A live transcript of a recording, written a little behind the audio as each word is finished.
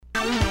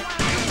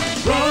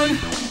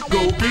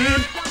Go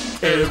get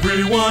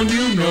everyone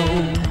you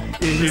know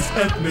in his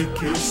ethnic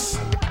kiss.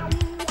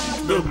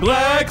 The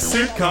Black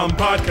Sitcom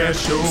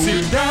Podcast Show.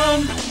 Sit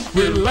down,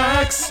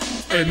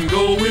 relax, and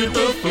go with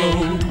the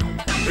flow.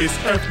 It's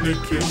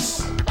Ethnic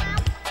Kiss.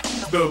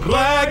 The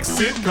Black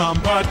Sitcom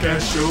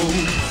Podcast Show.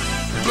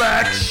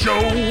 Black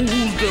show,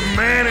 the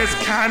man is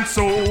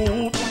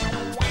cancelled.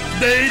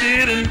 They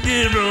didn't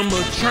give him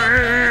a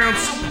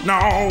chance,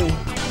 no.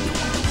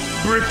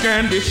 Brick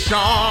and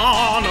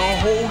Deshaun are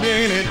holding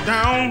it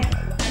down.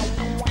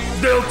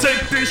 They'll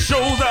take these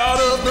shows out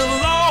of the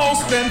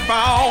lost and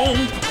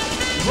found.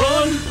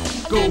 Run,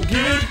 go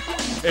get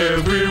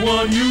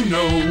everyone you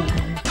know.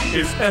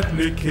 It's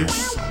Ethnic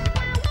Kiss.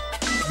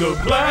 The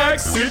Black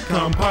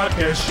Sitcom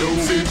Podcast Show.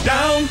 Sit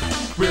down,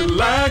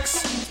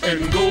 relax,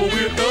 and go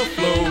with the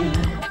flow.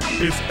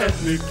 It's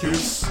Ethnic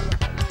Kiss.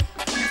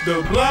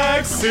 The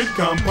Black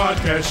Sitcom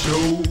Podcast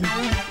Show.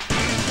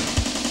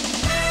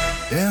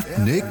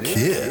 Ethnic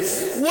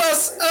Kiss.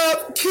 What's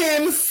up,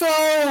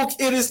 kinfolk?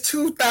 It is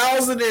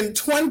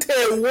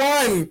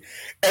 2021,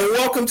 and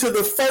welcome to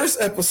the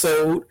first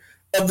episode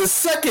of the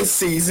second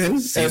season,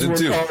 as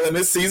we're calling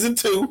it, season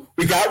 2.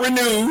 We got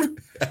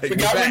renewed.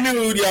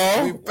 Renewed,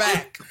 y'all. We're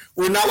back.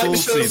 We're not like the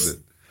shows.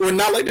 Season. We're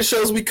not like the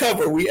shows we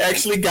cover. We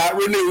actually got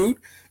renewed.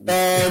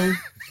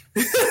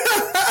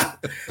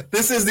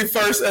 This is the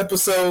first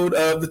episode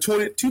of the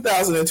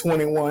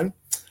 2021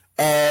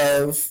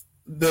 of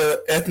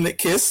the Ethnic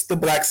Kiss, the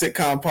Black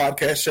Sitcom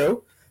Podcast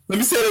Show. Let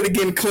me say that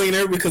again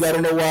cleaner because I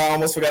don't know why I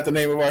almost forgot the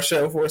name of our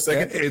show for a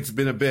second. It's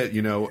been a bit,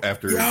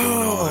 after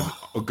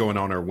going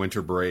on our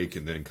winter break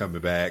and then coming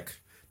back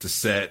to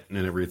set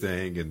and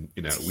everything, and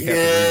we have to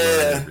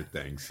relearn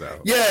everything.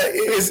 So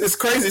it's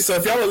crazy. So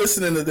if y'all are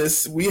listening to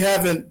this, we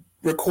haven't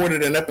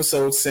recorded an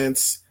episode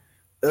since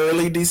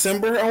early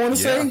December, I want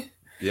to say.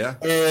 Yeah.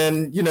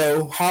 And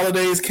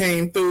holidays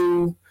came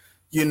through.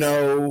 And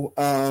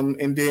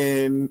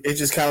then it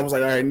just kind of was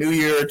like, all right, New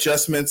Year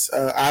adjustments.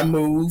 I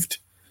moved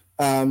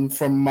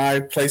from my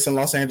place in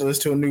Los Angeles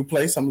to a new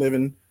place. I'm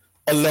living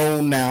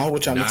alone now,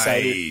 which I'm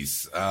excited.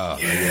 Nice.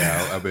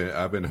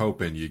 I've been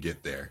hoping you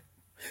get there.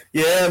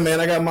 Yeah, man.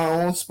 I got my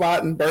own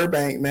spot in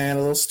Burbank, man. A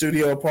little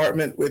studio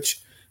apartment,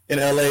 which in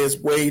LA is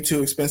way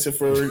too expensive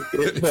for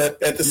it.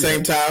 But at the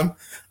same time,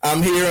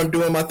 I'm here. I'm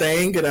doing my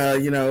thing, and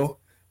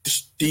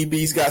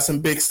DB's got some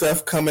big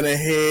stuff coming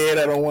ahead.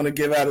 I don't want to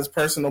give out his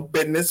personal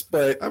business,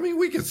 but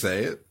we can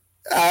say it.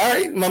 All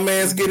right, my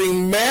man's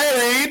getting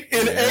married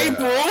in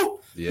April.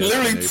 Yeah,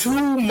 literally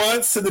 2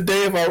 months to the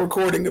day of our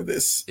recording of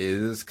this. It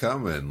is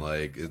coming.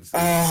 It's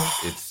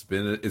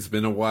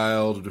been a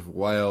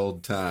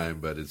wild time,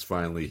 but it's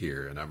finally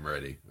here, and I'm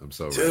ready. I'm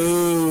so ready.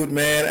 Dude,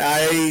 man,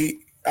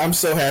 I'm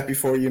so happy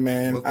for you,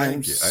 man. Well,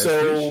 thank you. I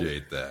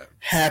appreciate that.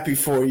 Happy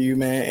for you,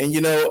 man. And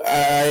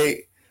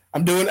I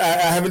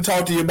haven't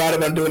talked to you about it,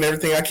 but I'm doing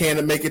everything I can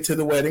to make it to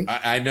the wedding.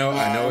 I know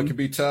it can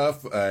be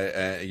tough.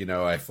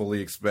 I fully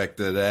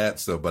expected that.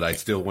 So, but I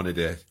still wanted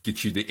to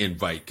get you the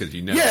invite because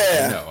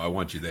I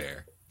want you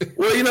there.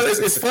 Well,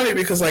 it's funny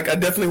because I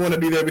definitely want to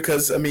be there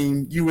because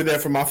you were there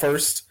for my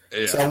first.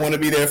 Yeah. So I want to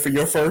be there for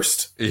your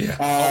first. Yeah.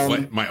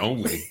 My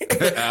only.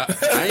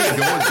 I ain't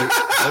going to.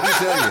 Let me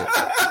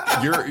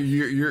tell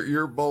you,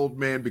 you're a bold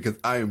man because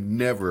I am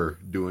never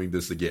doing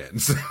this again.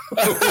 So.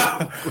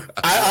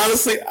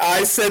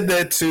 I said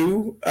that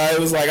too. I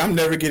was like, I'm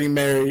never getting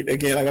married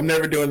again. I'm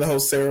never doing the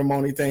whole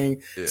ceremony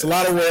thing. Yeah. It's a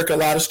lot of work, a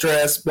lot of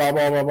stress, blah,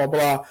 blah, blah, blah,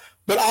 blah.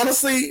 But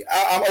honestly,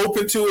 I'm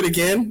open to it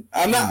again.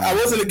 I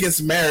wasn't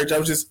against marriage. I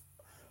was just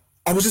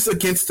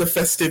against the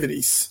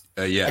festivities.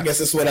 I guess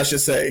that's what I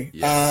should say.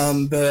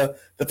 Yes. The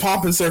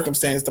pomp and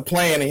circumstance, the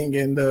planning,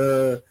 and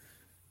the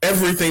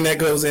everything that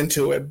goes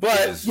into it. But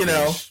it's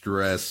been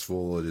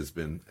stressful. It has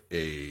been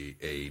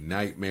a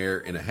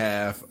nightmare and a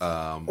half.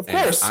 Of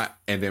course.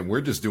 And then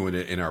we're just doing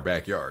it in our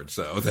backyard.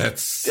 So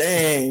that's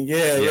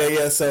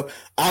yeah. So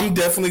I'm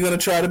definitely going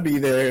to try to be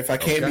there. If I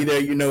can't be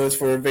there, it's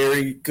for a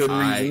very good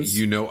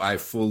reasons. I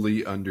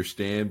fully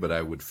understand, but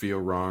I would feel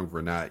wrong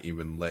for not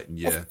even letting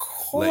you know.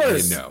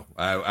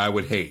 I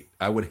would hate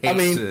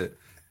to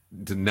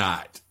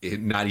not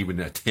even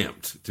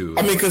attempt to.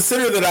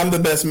 Consider that I'm the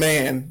best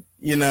man.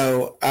 You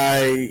haven't.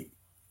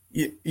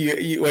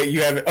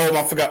 Oh,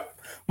 I forgot.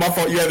 My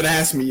fault. You haven't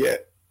asked me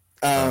yet.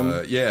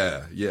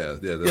 Yeah.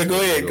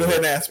 Go ahead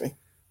and ask me.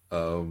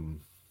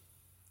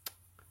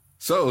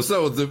 So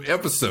the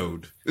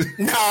episode.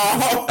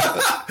 No.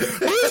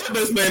 Who is the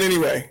best man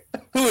anyway?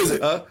 Who is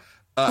it?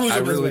 I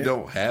really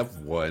don't have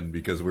one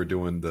because we're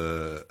doing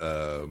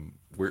the.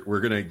 We're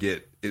gonna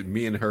get.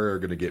 Me and her are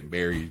gonna get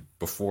married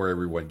before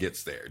everyone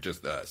gets there.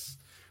 Just us.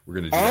 We're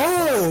gonna do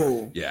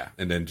that. Yeah,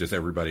 and then just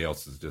everybody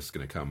else is just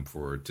gonna come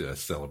to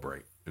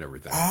celebrate and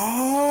everything.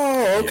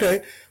 Oh, okay.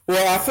 Yeah.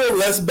 Well, I feel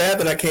less bad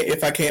that I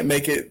can't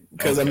make it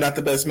because I'm not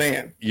the best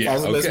man. Yeah, if I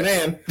was the best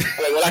man,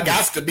 I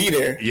got to be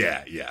there.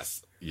 Yeah.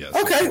 Yes.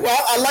 Okay. Well,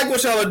 I like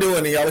what y'all are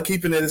doing. Y'all are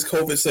keeping it as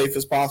COVID safe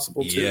as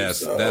possible too. Yes,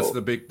 so. That's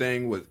the big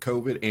thing with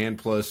COVID, and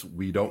plus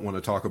we don't want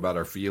to talk about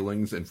our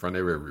feelings in front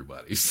of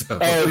everybody. So.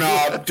 Oh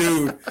no,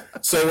 dude.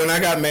 So when I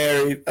got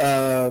married,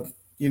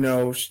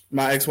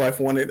 my ex-wife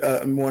wanted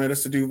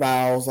us to do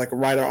vows, like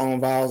write our own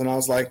vows. And I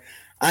was like,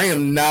 I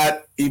am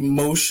not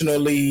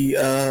emotionally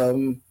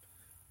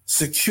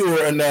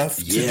secure enough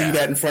to do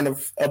that in front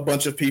of a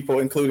bunch of people,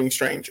 including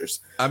strangers.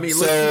 I mean,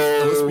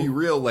 let's be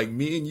real. Like,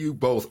 me and you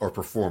both are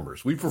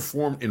performers. We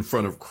perform in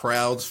front of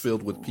crowds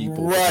filled with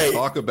people. Right. To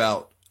talk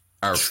about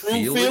our true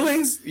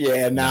feelings.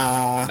 Yeah,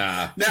 nah.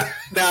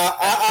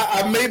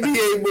 I may be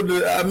able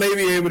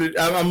to.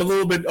 I'm a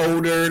little bit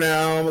older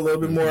now. I'm a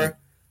little bit more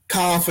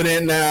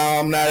confident now.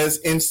 I'm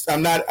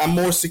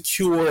more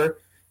secure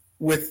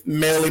with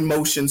male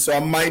emotion, so I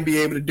might be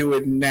able to do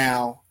it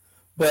now.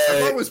 But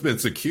I've always been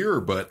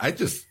secure, but I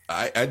just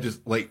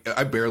like,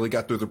 I barely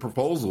got through the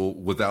proposal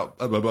without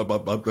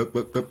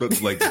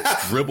like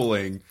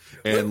dribbling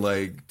and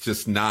like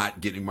just not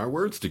getting my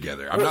words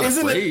together. I'm not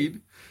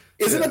afraid.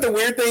 Isn't that the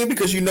weird thing?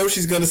 Because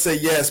she's going to say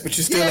yes, but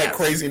you're still like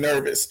crazy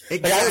nervous.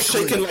 Exactly. Like, I was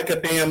shaking like a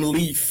damn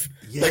leaf.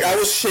 Yes. Like, I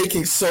was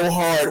shaking so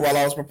hard while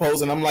I was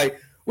proposing. I'm like,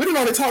 we didn't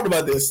already talk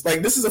about this.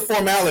 Like, this is a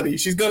formality.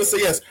 She's going to say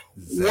yes.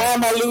 Exactly. Why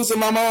am I losing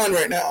my mind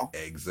right now?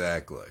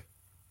 Exactly.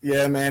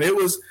 Yeah, man. It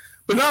was,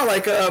 but no,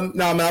 like,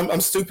 no, man, I'm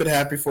stupid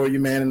happy for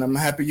you, man. And I'm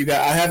happy you got,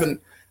 I haven't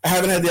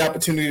had the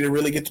opportunity to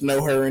really get to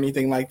know her or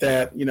anything like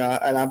that, and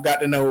I've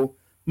got to know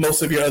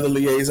most of your other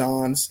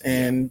liaisons.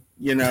 And,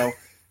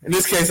 in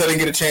this case, I didn't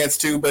get a chance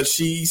to, but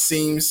she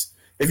seems,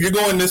 if you're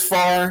going this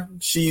far,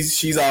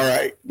 she's all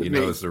right.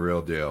 It's the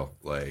real deal.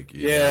 Like,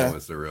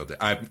 it's the real deal.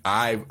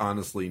 I've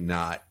honestly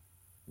not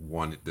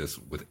wanted this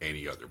with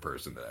any other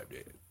person that I've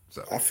dated.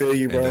 So I feel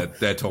you, bro. And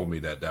that told me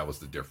that was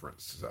the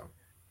difference. So.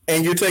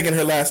 And you're taking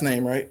her last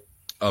name, right?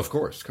 Of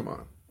course. Come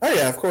on. Oh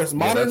yeah, of course.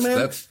 Modern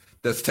man.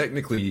 That's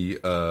technically,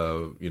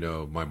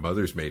 my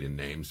mother's maiden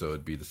name, so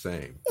it'd be the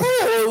same.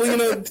 Oh,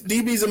 well,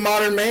 DB's a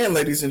modern man,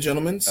 ladies and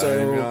gentlemen.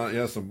 So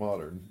yes, I'm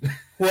modern.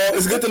 Well,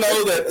 it's good to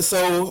know that.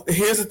 So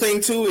here's the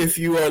thing, too. If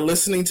you are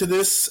listening to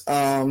this,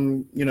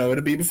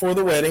 it'll be before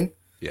the wedding.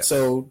 Yeah.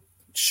 So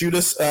shoot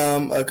us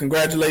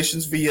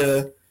congratulations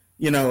via,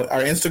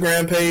 our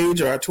Instagram page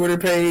or our Twitter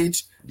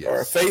page or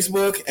our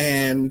Facebook,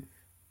 and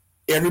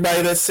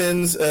everybody that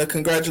sends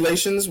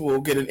congratulations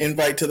will get an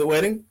invite to the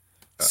wedding.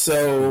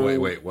 So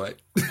wait, what?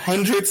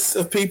 Hundreds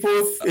of people,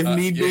 if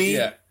need be.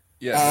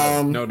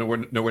 Yeah. No,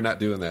 we're not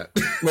doing that.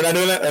 We're not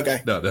doing that.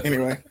 Okay. No.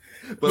 Anyway,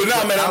 but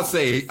no, man. I'll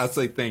say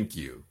thank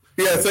you.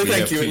 Yeah, say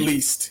thank you at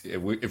least.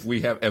 If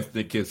we have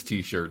Ethnic Kids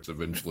T-shirts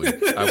eventually,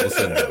 I will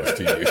send those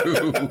to you.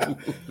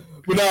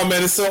 But no,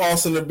 man, it's so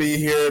awesome to be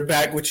here,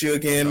 back with you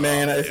again,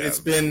 man. Yeah.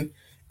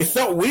 It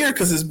felt weird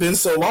because it's been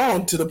so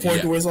long to the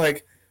point where it's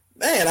like,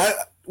 man,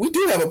 we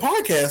do have a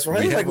podcast,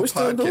 right? We're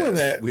still doing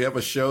that. We have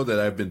a show that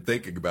I've been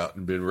thinking about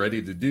and been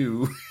ready to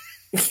do.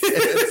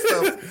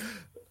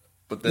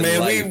 But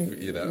then we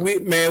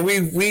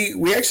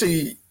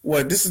actually,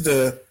 this is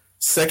the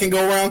second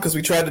go around, because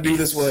we tried to do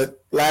this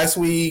last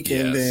week,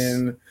 and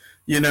then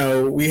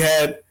we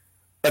had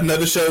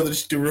another show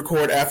to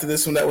record after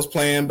this one that was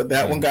planned, but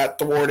that one got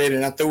thwarted,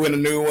 and I threw in a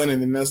new one,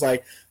 and then it's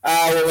like,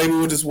 well, maybe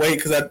we'll just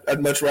wait, because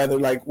I'd much rather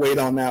wait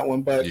on that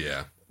one, but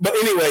yeah. But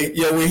anyway,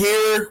 we're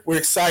here. We're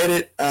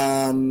excited.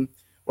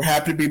 We're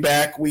happy to be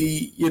back.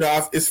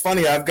 It's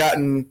funny. I've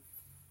gotten,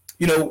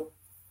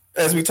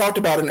 as we talked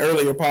about in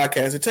earlier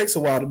podcasts, it takes a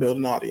while to build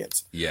an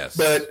audience. Yes.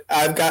 But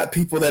I've got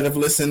people that have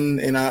listened,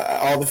 and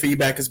all the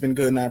feedback has been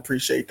good, and I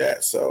appreciate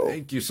that. So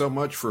thank you so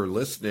much for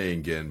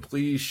listening, and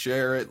please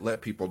share it, let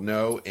people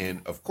know.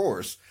 And of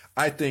course,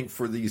 I think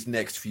for these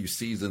next few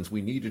seasons,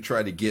 we need to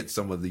try to get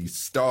some of these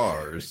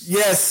stars.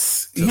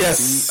 Yes. To be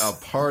a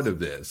part of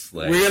this.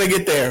 We're going to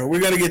get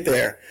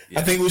there.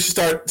 Yes. I think we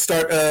should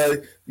start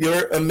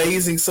your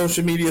amazing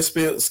social media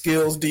skills,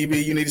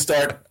 DB. You need to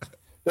start.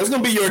 That's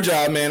going to be your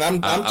job, man.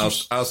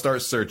 I'll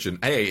start searching.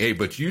 Hey,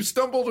 but you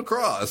stumbled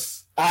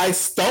across. I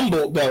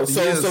stumbled, though.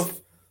 So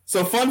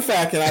fun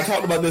fact, and I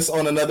talked about this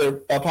on another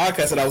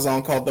podcast that I was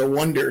on called The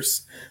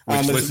Wonders.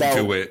 Listen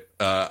to it.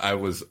 I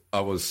was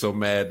so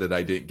mad that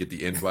I didn't get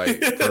the invite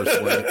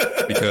personally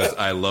because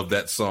I love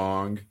that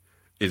song.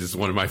 It is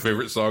one of my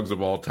favorite songs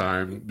of all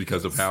time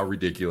because of how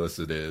ridiculous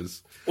it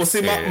is. Well, see,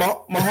 my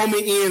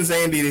homie Ian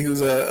Zandy, who's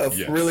a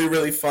really,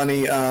 really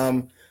funny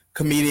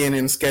comedian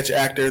and sketch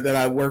actor that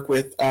I work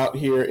with out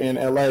here in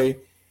LA,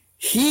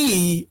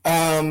 he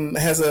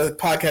has a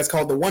podcast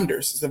called The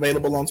Wonders. It's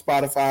available on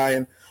Spotify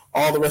and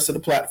all the rest of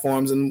the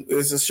platforms, and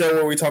it's a show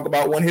where we talk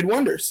about one-hit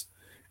wonders.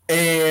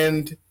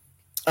 And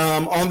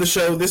on the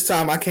show this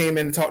time, I came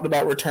in and talked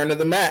about Return of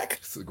the Mac.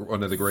 It's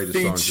one of the greatest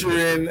songs.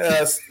 Featuring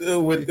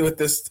with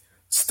this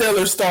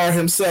stellar star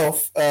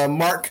himself,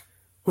 Mark,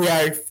 who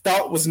I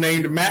thought was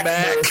named Mac.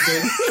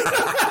 Morrison.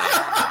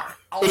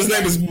 But his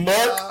name is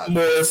Mark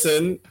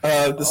Morrison,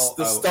 the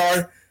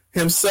star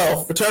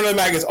himself. Return of the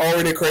Mac is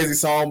already a crazy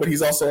song, but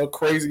he's also a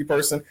crazy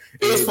person.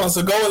 It was fun,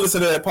 so go and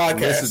listen to that podcast.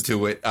 Listen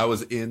to it. I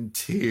was in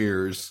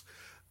tears.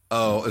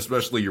 Oh,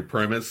 especially your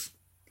premise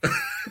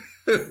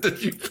that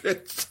you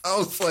pitched. I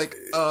was like,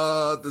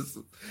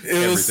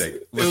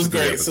 it was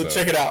great. So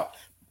check it out.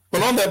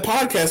 But on that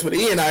podcast with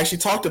Ian, I actually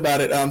talked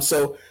about it.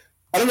 So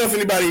I don't know if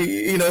anybody,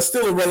 it's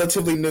still a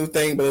relatively new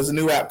thing, but there's a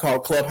new app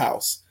called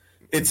Clubhouse.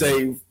 It's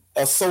a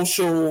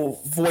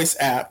social voice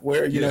app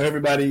where,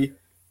 everybody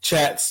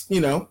chats,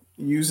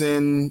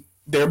 using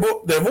their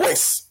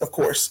voice, of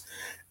course.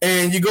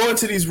 And you go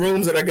into these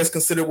rooms that I guess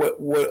consider what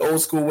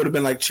old school would have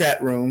been like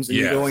chat rooms, and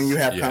you go and you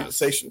have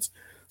conversations.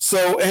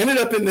 So I ended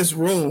up in this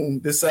room,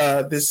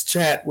 this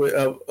chat with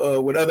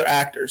other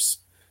actors.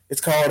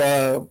 It's called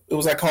it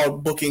was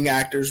called Booking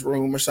Actors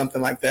Room or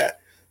something like that.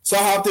 So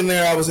I hopped in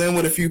there. I was in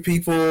with a few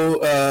people.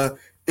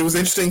 It was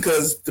interesting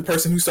because the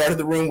person who started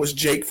the room was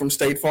Jake from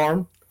State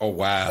Farm. Oh,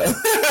 wow.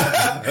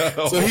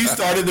 So he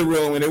started the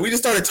room, and we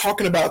just started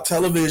talking about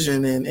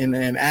television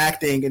and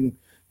acting and,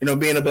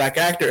 being a black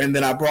actor. And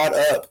then I brought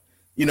up,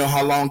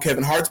 how long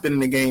Kevin Hart's been in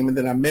the game. And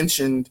then I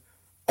mentioned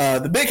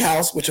The Big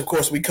House, which, of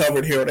course, we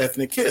covered here at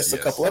Ethnic Kiss a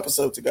couple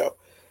episodes ago.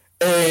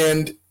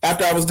 And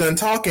after I was done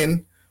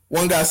talking,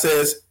 one guy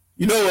says,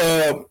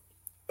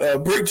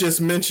 Brick just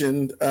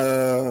mentioned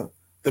The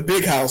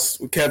Big House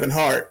with Kevin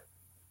Hart.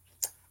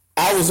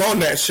 I was on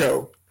that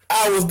show.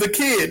 I was the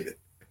kid.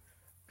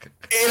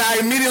 And I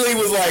immediately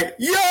was like,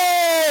 yo!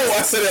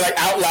 I said it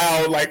out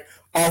loud,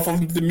 off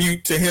of the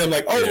mute to him,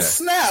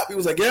 snap. He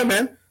was like, yeah,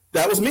 man,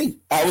 that was me.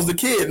 I was the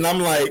kid. And I'm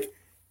like,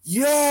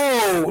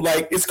 yo,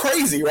 it's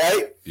crazy,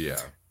 right? Yeah.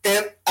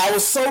 And I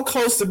was so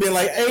close to being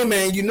like, hey,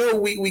 man,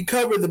 we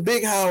covered The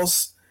Big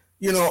House,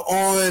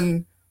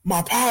 on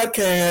my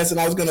podcast, and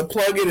I was going to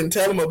plug it and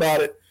tell them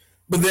about it.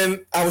 But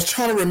then I was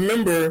trying to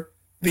remember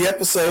the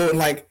episode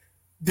and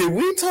did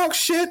we talk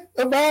shit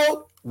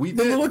about the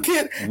little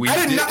kid?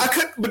 I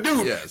couldn't, but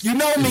dude, you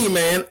know me,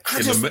 man.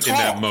 I just talk. In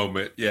that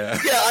moment, yeah.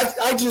 Yeah,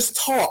 I just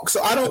talk.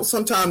 So I don't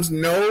sometimes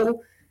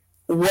know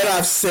what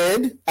I've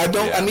said. I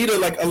don't. Yeah.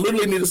 I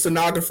literally need a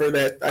stenographer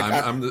that.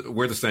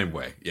 We're the same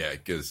way. Yeah,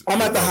 because I'm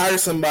going to hire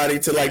somebody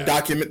to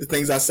document the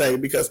things I say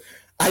because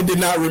I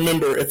did not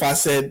remember if I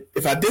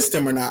dissed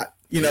him or not.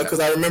 Because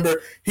I remember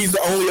he's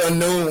the only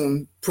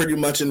unknown pretty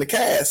much in the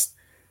cast,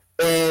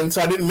 and so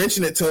I didn't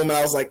mention it to him. And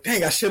I was like,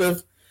 dang, I should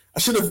have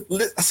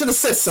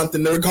said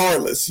something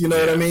regardless. You know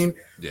what I mean?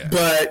 Yeah.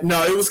 But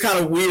no, it was kind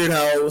of weird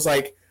how it was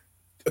a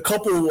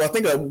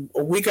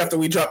week after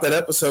we dropped that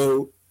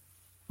episode,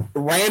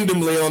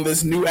 randomly on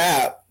this new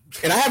app,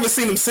 and I haven't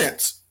seen him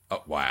since.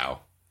 Oh,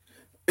 wow.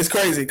 It's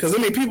crazy because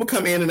people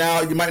come in and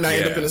out. You might not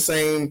end up in the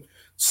same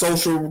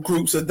social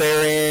groups that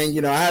they're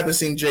in. I haven't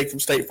seen Jake from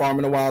State Farm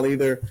in a while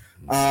either,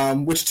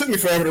 which took me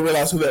forever to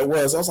realize who that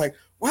was. I was like,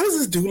 why does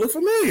this dude look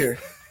familiar?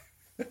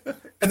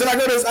 And then I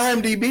go to his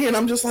IMDb and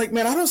I'm just like,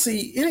 man, I don't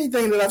see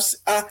anything that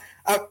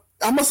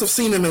I must have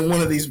seen him in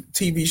one of these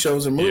TV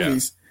shows or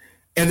movies.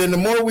 Yeah. And then the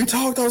more we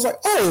talked, I was like,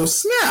 oh,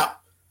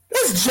 snap.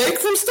 That's Jake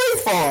from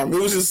State Farm.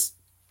 It was just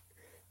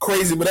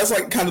crazy. But that's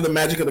kind of the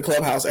magic of the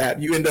Clubhouse app.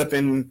 You end up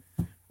in,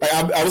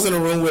 I was in a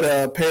room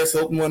with Paris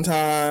Hilton one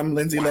time,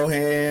 Lindsay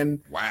Lohan.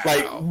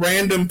 Wow.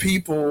 Random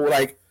people,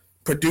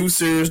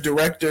 producers,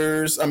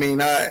 directors. I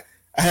mean, I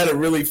had a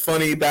really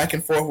funny back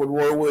and forth with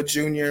Roy Wood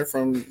Jr.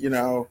 from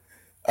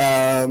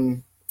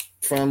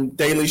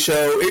Daily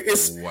Show.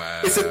 It's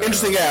an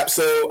interesting app.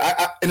 So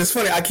and it's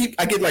funny. I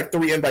get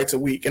 3 invites a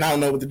week, and I don't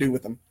know what to do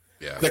with them.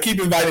 Yeah, I keep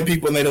inviting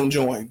people and they don't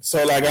join. So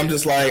I'm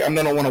just I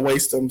don't want to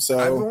waste them. So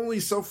I've only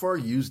so far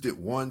used it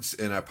once,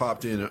 and I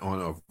popped in on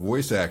a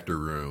voice actor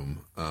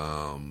room,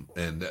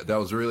 and that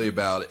was really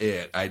about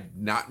it.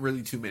 Not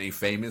really too many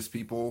famous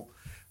people,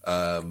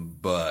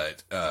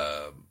 but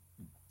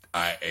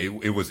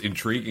it was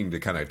intriguing to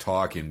kind of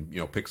talk and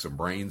pick some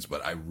brains,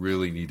 but I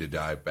really need to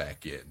dive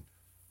back in.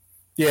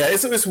 Yeah,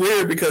 it's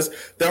weird because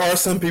there are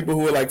some people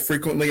who are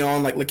frequently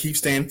on, Lakeith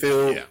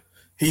Stanfield. Yeah.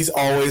 He's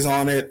always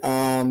on it.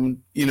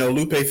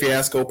 Lupe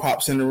Fiasco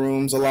pops in the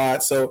rooms a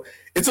lot. So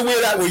it's a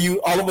weird app where you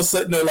all of a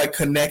sudden are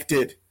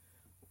connected,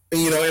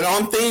 and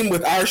on theme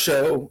with our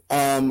show.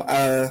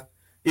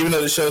 Even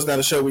though the show's not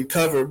a show we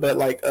cover,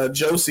 but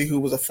Josie,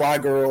 who was a fly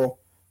girl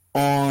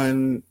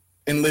in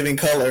Living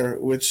Color,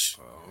 which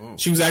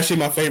she was actually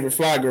my favorite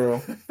fly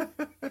girl.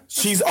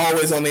 She's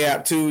always on the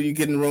app too. You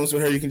get in rooms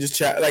with her, you can just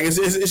chat.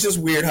 It's just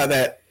weird how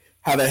that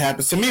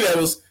happens. To me, that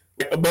was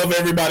above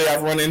everybody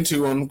I've run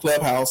into on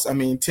Clubhouse. I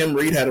mean, Tim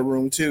Reed had a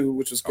room too,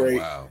 which was great.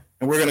 Oh, wow.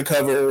 And we're going to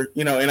cover,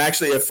 and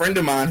actually a friend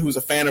of mine who's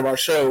a fan of our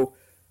show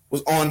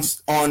was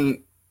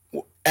on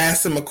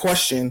asked him a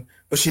question,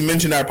 but she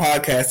mentioned our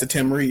podcast to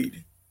Tim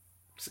Reed.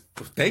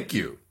 Thank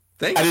you.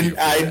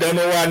 I don't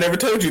know why I never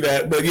told you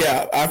that, but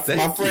yeah,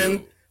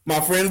 my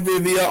friend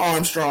Vivia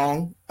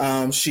Armstrong,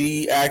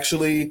 she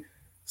actually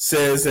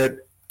says that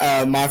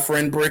my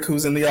friend Brick,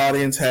 who's in the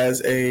audience,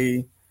 has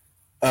a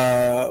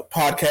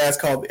podcast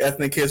called the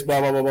Ethnic Kiss,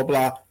 blah blah blah blah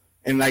blah,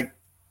 and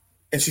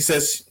she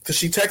says, because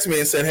she texted me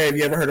and said, hey, have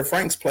you ever heard of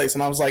Frank's Place?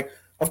 And I was like,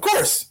 of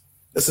course,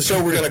 that's a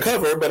show we're going to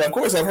cover, but of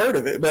course I've heard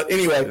of it. But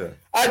anyway,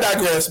 I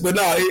digress. But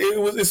no,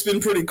 it's been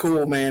pretty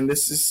cool, man.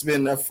 This has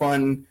been a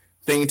fun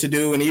thing to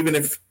do, and even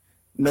if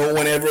no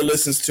one ever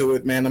listens to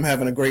it, man, I'm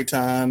having a great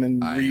time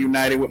and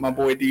reunited with my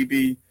boy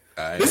DB.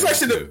 This is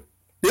actually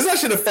This is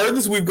actually the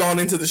furthest we've gone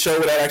into the show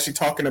without actually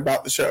talking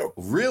about the show.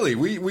 Really?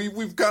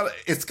 We've got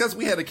it's because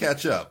we had to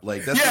catch up.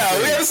 Like that's we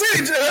haven't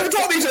seen each other. We haven't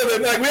talked to each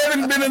other. Like we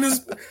haven't been in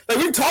this. Like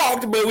we've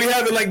talked, but we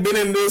haven't like been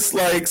in this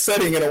like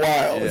setting in a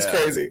while. Yeah. It's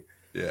crazy.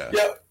 Yeah.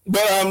 Yep.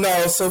 But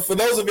no. So for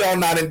those of y'all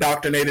not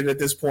indoctrinated at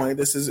this point,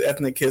 this is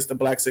Ethnic Kiss, the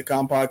Black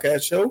Sitcom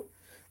Podcast Show.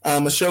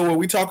 A show where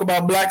we talk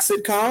about Black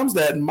sitcoms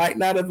that might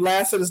not have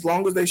lasted as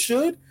long as they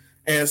should,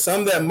 and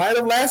some that might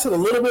have lasted a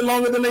little bit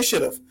longer than they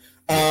should have.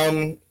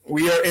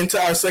 We are into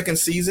our second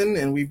season,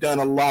 and we've done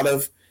a lot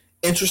of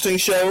interesting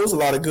shows, a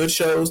lot of good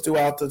shows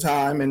throughout the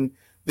time. And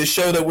this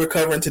show that we're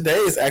covering today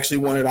is actually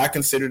one that I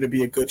consider to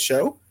be a good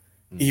show,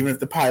 even if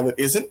the pilot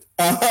isn't.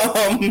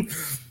 And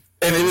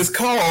it is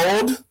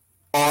called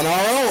On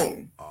Our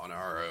Own. On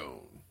Our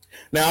Own.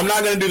 Now, I'm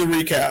not going to do the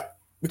recap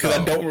because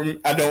I don't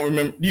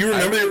remember. Do you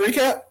remember your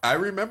recap? I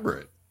remember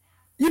it.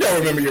 You don't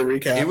remember your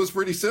recap. It was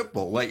pretty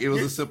simple. Like, it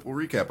was a simple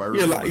recap. I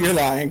remember. You're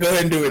lying. Go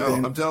ahead and do it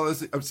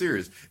then. I'm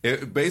serious.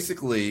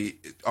 Basically,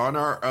 On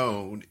Our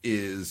Own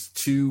is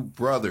two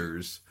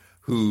brothers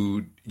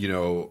who,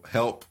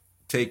 help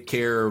take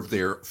care of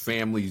their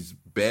family's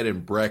bed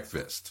and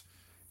breakfast,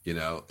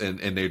 and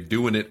they're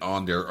doing it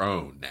on their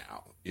own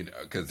now,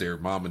 because their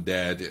mom and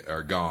dad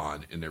are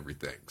gone and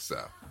everything.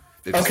 So,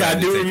 okay, I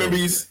do remember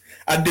you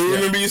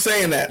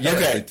saying that. Yeah,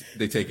 okay,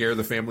 they take care of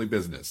the family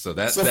business. So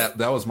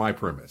that was my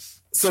premise.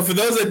 So for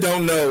those that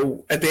don't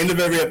know, at the end of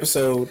every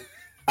episode,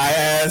 I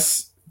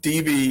ask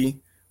DB,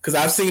 because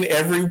I've seen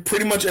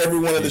pretty much every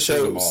one of the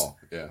shows.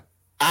 Yeah.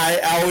 I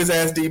always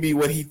ask DB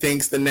what he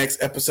thinks the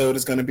next episode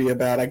is going to be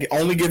about. I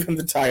only give him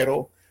the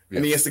title,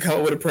 and he has to come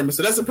up with a premise.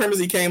 So that's the premise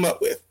he came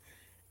up with.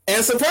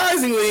 And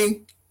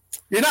surprisingly,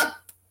 you're not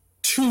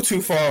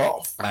too far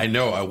off. I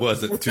know I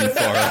wasn't too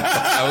far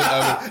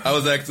off. I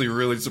was actually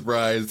really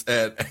surprised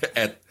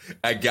at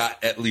I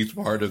got at least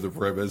part of the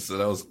premise,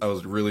 and I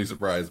was really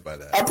surprised by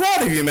that. I'm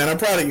proud of you, man. I'm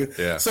proud of you.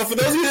 Yeah. So for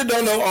those of you that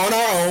don't know, On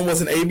Our Own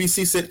was an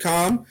ABC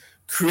sitcom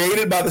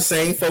created by the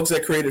same folks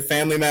that created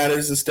Family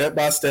Matters and Step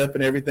by Step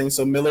and everything.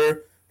 So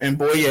Miller and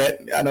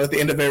Boyette. I know at the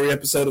end of every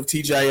episode of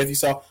TGIF, you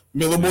saw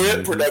Miller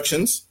Boyette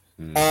Productions.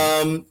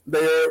 Mm-hmm.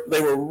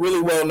 They were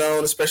really well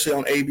known, especially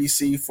on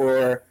ABC,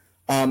 for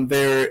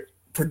their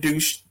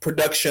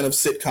production of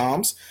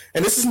sitcoms,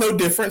 and this is no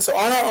different. So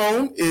On Our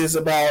Own is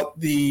about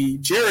the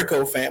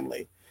Jericho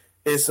family.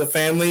 It's a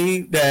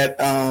family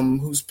that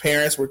whose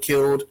parents were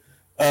killed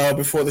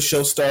before the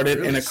show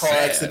started in a car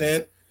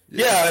accident.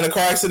 Yeah, in a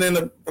car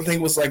accident. I think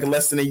it was like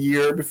less than a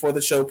year before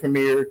the show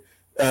premiered.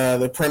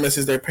 The premise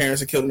is their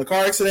parents are killed in a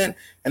car accident,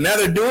 and now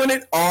they're doing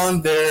it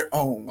on their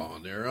own.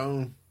 On their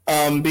own.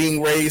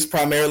 Being raised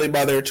primarily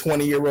by their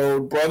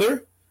 20-year-old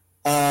brother,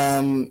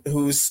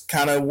 who's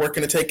kind of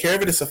working to take care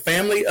of it. It's a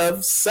family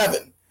of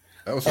 7.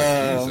 That was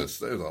Jesus.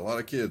 There's a lot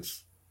of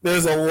kids.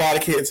 There's a lot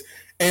of kids.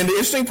 And the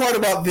interesting part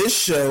about this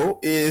show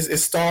is it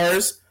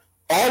stars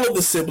all of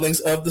the siblings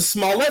of the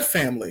Smollett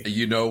family.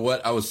 You know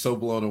what? I was so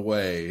blown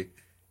away,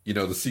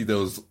 to see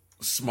those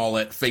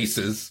Smollett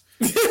faces.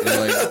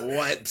 Like,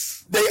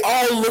 what? They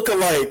all look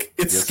alike.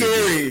 It's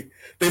scary.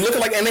 They look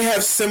alike, and they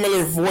have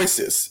similar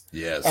voices.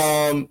 Yes.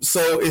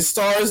 So it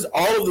stars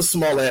all of the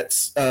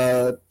Smollett's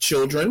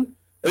children.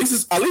 At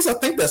least I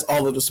think that's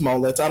all of the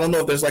Smolletts. I don't know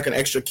if there's like an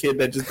extra kid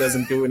that just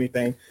doesn't do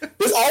anything.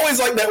 There's always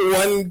like that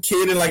one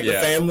kid in like the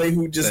family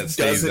who just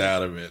stays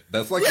out of it.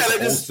 That's like the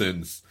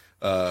Olsens.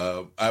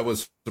 I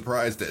was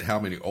surprised at how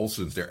many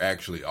Olsens there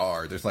actually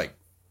are. There's like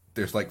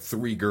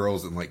 3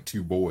 girls and like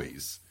 2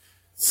 boys.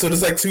 So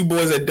there's like 2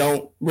 boys that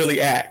don't really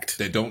act.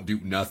 They don't do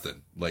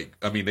nothing. Like,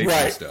 I mean, they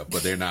do stuff,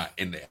 but they're not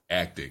in the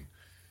acting.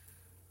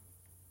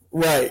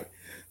 Right.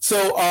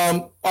 So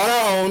On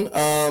Our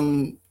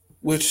Own,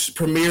 which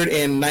premiered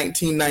in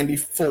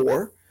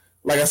 1994,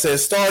 like I said,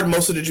 starred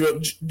most of the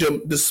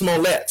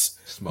Smolletts.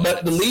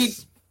 But the lead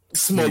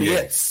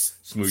Smolletts.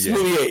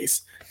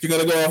 You're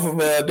going to go off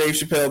of Dave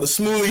Chappelle, the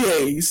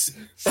Smouliers.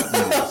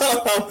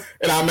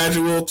 And I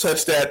imagine we'll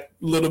touch that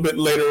a little bit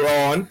later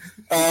on.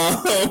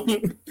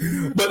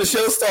 But the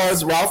show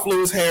stars Ralph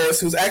Lewis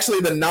Harris, who's actually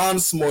the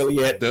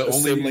non-Smollett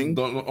sibling.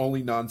 The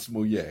only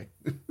non-Smollett.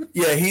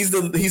 Yeah,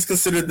 he's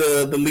considered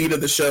the lead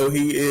of the show.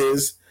 He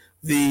is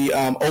the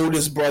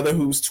oldest brother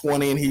who's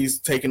 20, and he's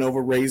taken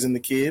over raising the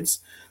kids.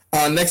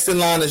 Next in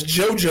line is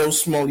JoJo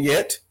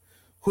Smollett,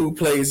 who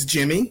plays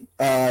Jimmy.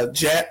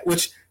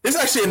 Which this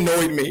actually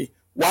annoyed me.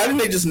 Why didn't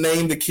they just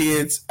name the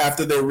kids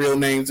after their real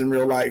names in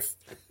real life?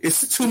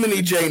 It's too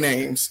many J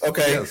names,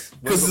 okay? Yes,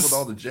 what's up with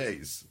all the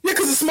J's? Yeah,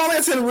 because the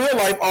Smolletts in real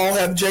life all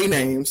have J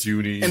names.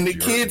 Judy, and the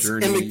kids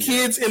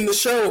in the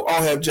show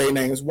all have J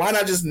names. Why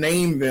not just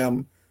name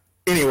them?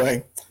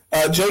 Anyway,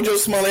 JoJo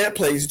Smollett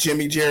plays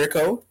Jimmy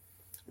Jericho.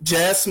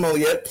 Jazz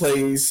Smollett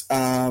plays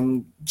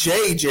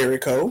Jay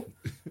Jericho.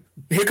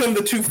 Here come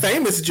the 2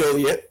 famous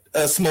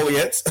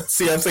Smolletts.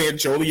 See, I'm saying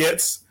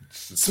Joliets.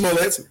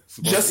 Smollett.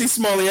 Jussie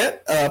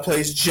Smollett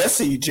plays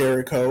Jesse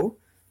Jericho.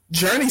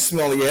 Journey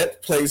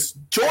Smollett plays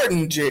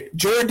Jordy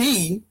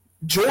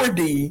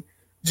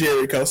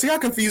Jericho. See how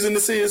confusing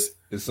this is?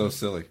 It's so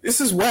silly.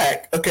 This is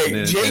whack.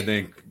 Okay, and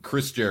then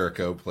Chris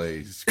Jericho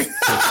plays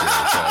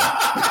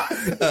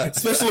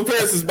Special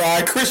appearances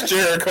by Chris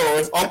Jericho.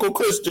 It's Uncle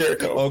Chris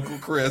Jericho. Uncle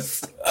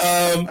Chris.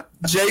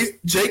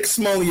 Jake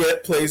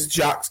Smollett plays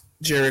Jock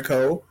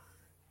Jericho.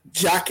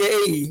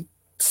 Jackie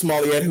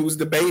Smollett, who's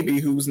the baby,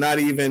 who's not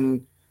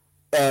even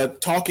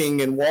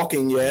talking and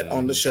walking yet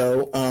on the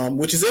show,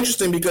 which is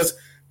interesting because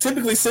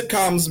typically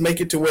sitcoms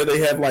make it to where they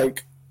have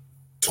like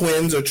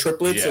twins or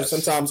triplets or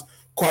sometimes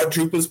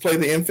quadruplets play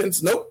the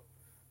infants. Nope.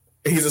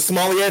 He's a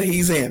Smollett,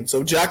 he's in.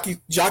 So Jackie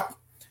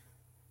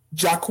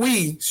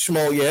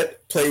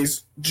Smollett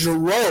plays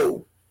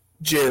Jero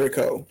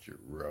Jericho.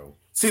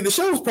 See, the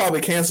show was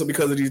probably canceled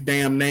because of these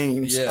damn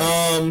names.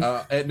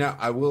 Yeah. And now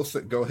I will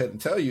go ahead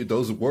and tell you,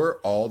 those were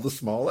all the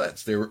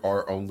Smolletts. There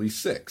are only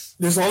 6.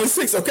 There's only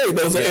 6. Okay,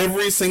 those are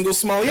every single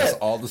Smollett. That's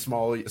all the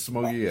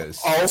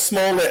Smolletts. All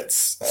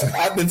Smolletts.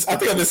 I think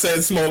I've been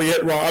saying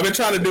Smollett wrong. I've been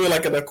trying to do it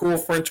like in a cool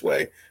French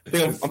way. I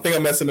think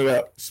I'm messing it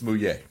up.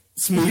 Smouillet.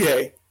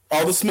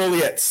 All the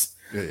Smolletts.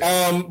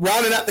 Yeah.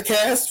 Rounding out the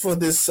cast for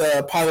this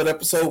pilot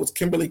episode was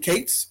Kimberly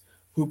Cates,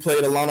 who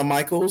played Alana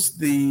Michaels,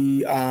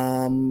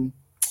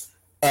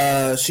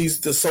 she's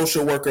the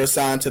social worker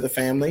assigned to the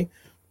family.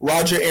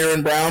 Roger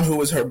Aaron Brown,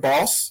 who is her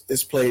boss,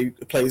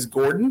 plays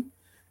Gordon.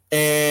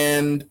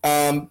 And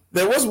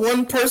there was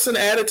one person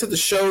added to the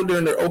show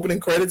during their opening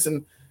credits,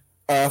 and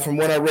from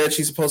what I read,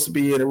 she's supposed to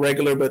be an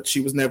irregular, but she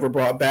was never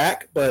brought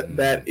back. But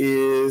that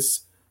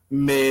is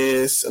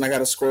Miss, and I got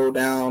to scroll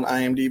down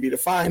IMDb to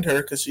find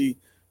her because she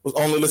was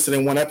only listed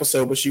in one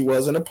episode, but she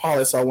was in a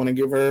pilot, so I want to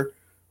give her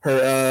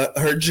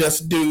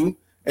just due.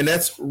 And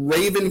that's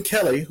Raven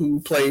Kelly, who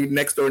played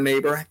next door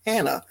neighbor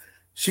Hannah.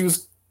 She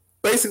was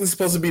basically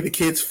supposed to be the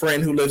kid's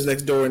friend who lives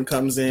next door and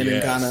comes in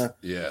and kind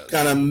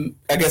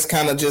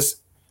of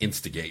just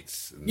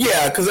instigates.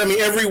 Yeah, because I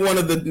mean, every one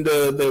of the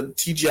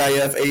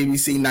TGIF,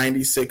 ABC,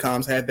 90s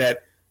sitcoms had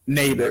that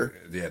neighbor.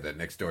 Yeah, that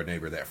next door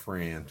neighbor, that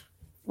friend.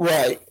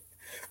 Right.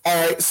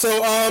 All right. So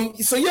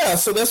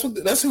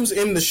that's who's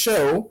in the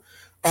show.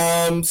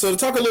 So to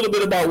talk a little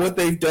bit about what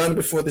they've done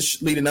before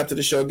leading up to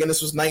the show. Again,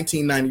 this was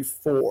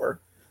 1994.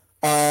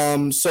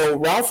 So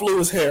Ralph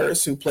Lewis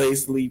Harris, who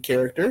plays the lead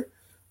character,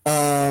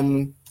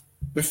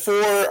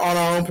 before On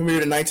Our Own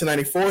premiered in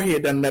 1994, he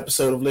had done an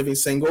episode of Living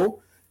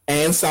Single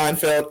and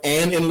Seinfeld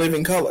and In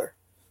Living Color.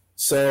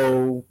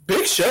 So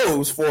big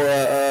shows for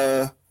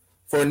a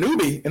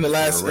newbie in the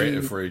last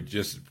for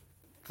just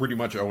pretty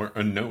much an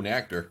unknown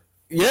actor.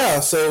 Yeah.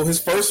 So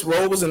his first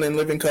role was in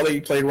Living Color.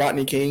 He played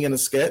Rodney King in a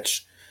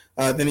sketch.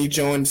 Then he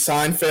joined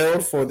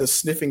Seinfeld for the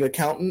Sniffing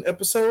Accountant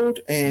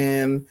episode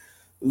and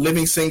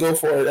Living Single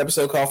for an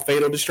episode called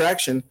Fatal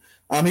Distraction.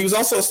 He was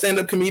also a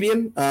stand-up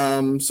comedian,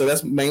 so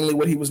that's mainly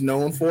what he was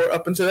known for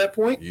up until that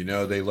point. You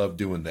know, they love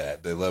doing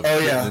that. They love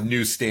the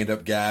new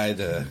stand-up guy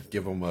to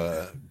give him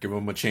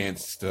a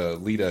chance to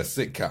lead a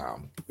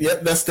sitcom.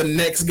 Yep, that's the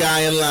next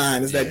guy in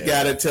line. Is that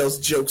guy that tells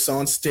jokes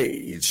on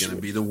stage? He's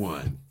gonna be the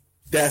one.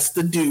 That's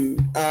the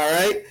dude. All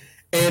right.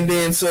 And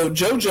then, so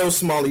JoJo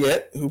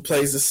Smollett, who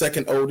plays the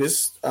second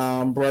oldest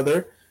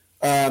brother,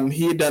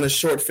 he had done a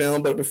short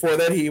film, but before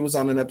that, he was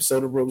on an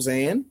episode of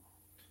Roseanne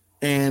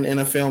and in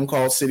a film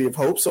called City of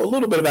Hope. So a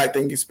little bit of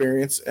acting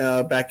experience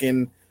back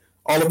in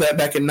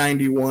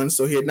 91.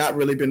 So he had not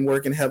really been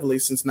working heavily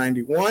since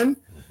 91.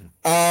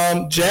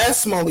 Jazz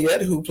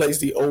Smollett, who plays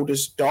the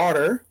oldest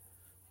daughter,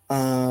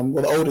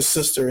 the oldest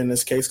sister in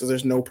this case, because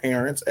there's no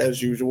parents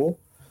as usual.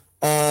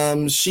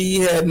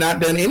 She had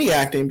not done any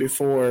acting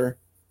before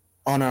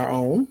On Our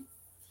Own.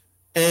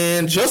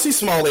 And Jussie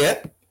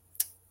Smollett,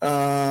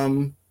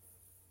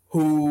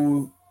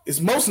 who is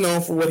most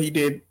known for what he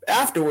did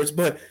afterwards,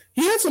 but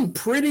he had some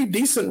pretty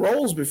decent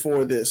roles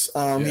before this.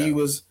 He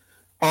was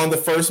on the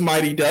first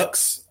Mighty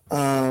Ducks.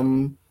 I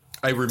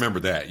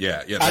remember that.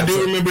 Yeah. I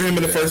do remember him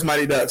in the first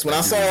Mighty Ducks. When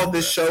I saw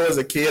this show as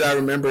a kid, I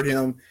remembered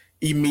him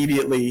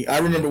immediately. I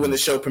remember when the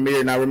show premiered,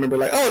 and I remember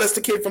like, oh, that's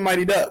the kid from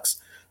Mighty Ducks.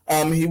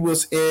 He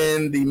was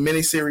in the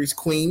miniseries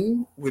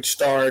Queen, which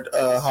starred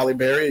Halle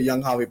Berry, a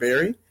young Halle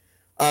Berry.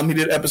 He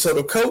did an episode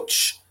of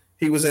Coach.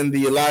 He was in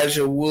the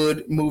Elijah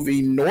Wood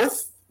movie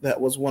North.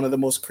 That was one of the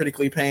most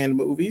critically panned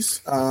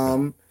movies.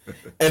 And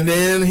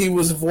then he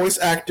was a voice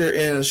actor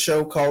in a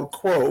show called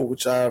Crow,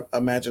 which I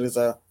imagine is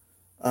a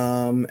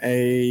animated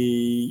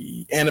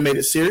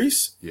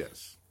series.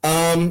 Yes.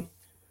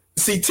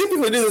 See,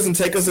 typically it doesn't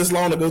take us this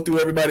long to go through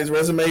everybody's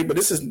resume, but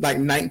this is like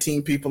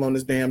 19 people on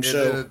this damn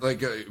show.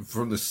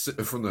 From the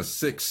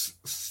six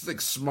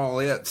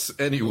Smolletts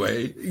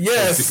anyway.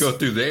 Yes. To go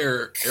through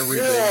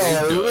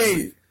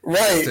everything.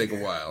 Right. It'll take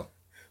a while.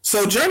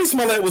 So Jurnee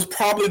Smollett was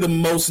probably the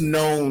most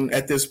known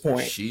at this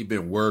point. She'd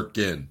been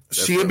working.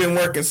 She had been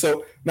working.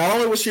 So not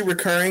only was she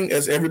recurring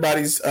as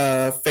everybody's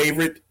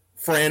favorite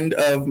friend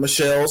of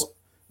Michelle's,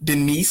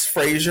 Denise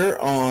Frazier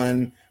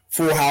on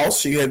Full House.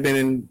 She had been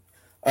in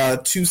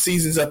 2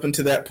 seasons up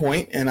until that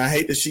point, and I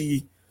hate that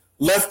she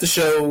left the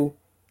show.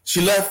 She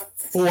left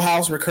Full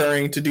House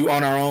recurring to do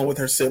On Our Own with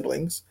her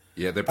siblings.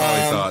 Yeah, they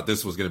probably thought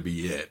this was going to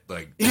be it.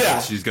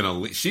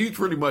 She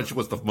pretty much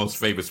was the most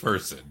famous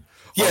person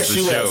on the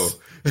show. Was.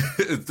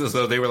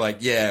 So they were like,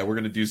 yeah, we're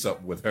going to do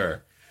something with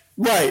her.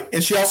 Right,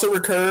 and she also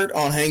recurred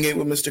on Hanging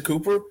with Mr.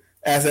 Cooper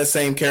as that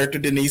same character,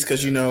 Denise,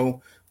 because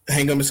Hanging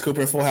with Mr.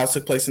 Cooper and Full House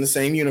took place in the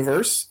same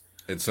universe.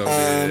 And so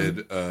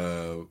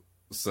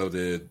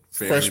did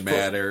Family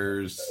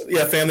Matters.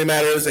 Yeah, Family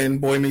Matters and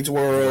Boy Meets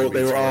World.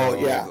 They were all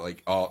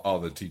like all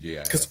the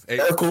TGI. Because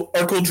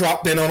Urkel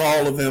dropped in on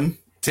all of them.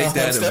 Take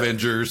that,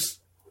 Avengers.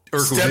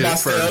 Urkel did it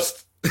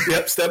first.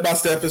 Yep, Step by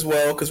Step as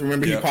well. Because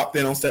remember he popped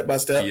in on Step by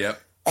Step. Yep.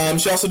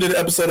 She also did an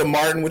episode of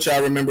Martin, which I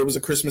remember was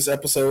a Christmas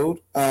episode.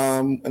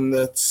 In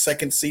the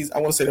second season, I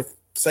want to say the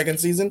second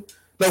season.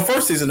 No,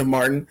 first season of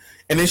Martin.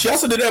 And then she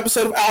also did an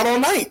episode of Out All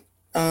Night.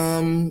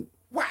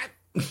 What?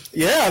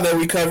 Yeah, that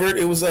we covered.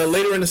 It was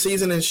later in the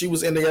season, and she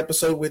was in the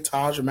episode with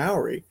Taj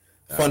Mowry.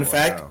 Fun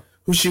fact,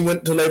 who she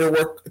went to later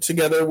work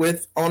together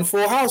with on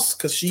Full House.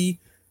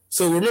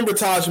 So remember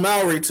Taj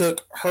Mowry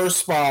took her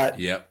spot.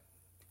 Yep.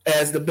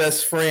 As the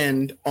best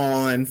friend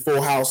on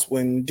Full House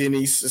when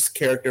Denise's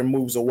character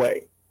moves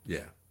away.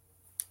 Yeah.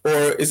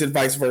 Or is it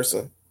vice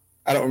versa?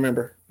 I don't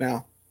remember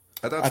now.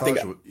 I thought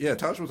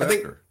Taj was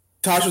after.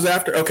 Taj was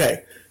after?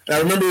 Okay. And I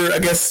remember, I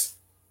guess,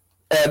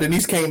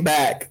 Denise came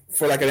back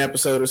for like an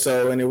episode or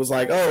so, and it was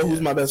like, oh, who's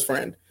my best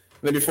friend?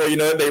 And then before you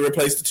know it, they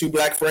replaced the two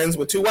black friends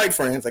with two white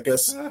friends. I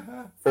guess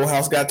Full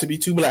House got to be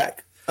too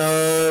black.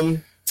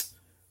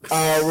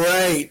 All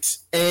right.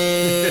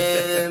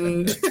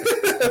 And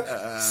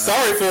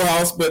sorry, Full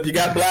House, but you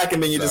got black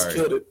and then you just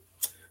killed it.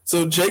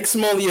 So Jake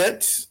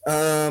Smollett,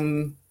 I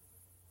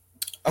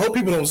hope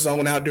people don't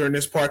zone out during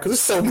this part because there's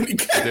so many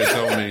guys. There's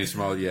so many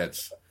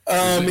Smolletts.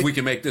 We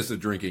can make this a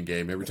drinking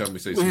game. Every time we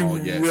say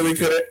Smollett, really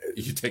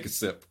you take a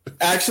sip.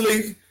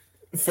 Actually,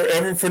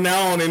 for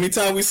now on,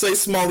 anytime we say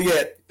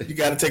Smollett, you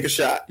got to take a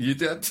shot. You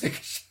got to take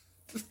a shot.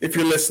 If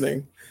you're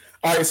listening.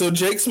 All right, so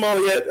Jake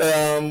Smollett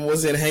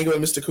was in Hanging with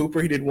Mr.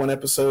 Cooper. He did one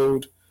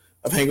episode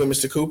of Hanging with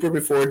Mr. Cooper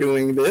before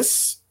doing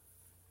this.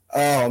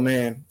 Oh,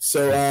 man.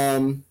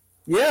 So,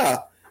 yeah.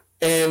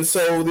 And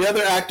so the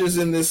other actors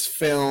in this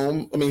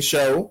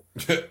show,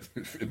 I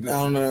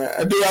don't know.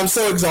 Dude, I'm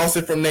so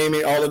exhausted from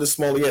naming all of the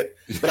Smollett.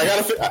 But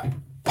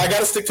I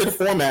gotta stick to the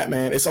format,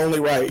 man. It's only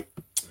right.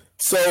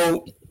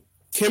 So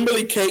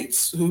Kimberly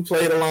Cates, who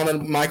played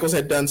Alana Michaels,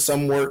 had done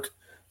some work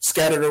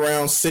scattered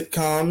around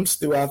sitcoms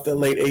throughout the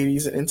late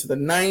 80s and into the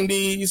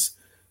 90s.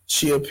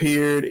 She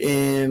appeared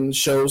in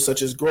shows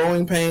such as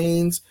Growing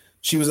Pains.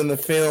 She was in the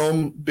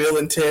film Bill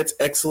and Ted's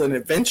Excellent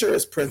Adventure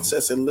as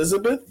Princess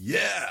Elizabeth.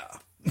 Yeah.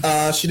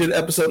 She did an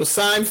episode of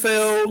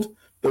Seinfeld,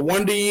 The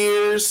Wonder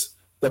Years,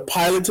 the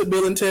pilot to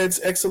Bill and Ted's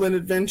Excellent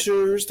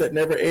Adventures that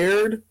never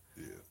aired,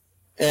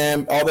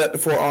 and all that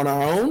before On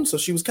Our Own. So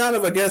she was kind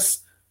of, I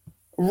guess,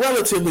 a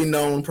relatively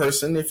known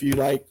person. If you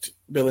liked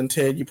Bill and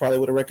Ted, you probably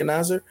would have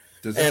recognized her.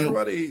 Does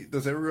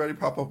everybody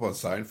pop up on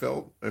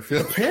Seinfeld? I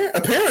feel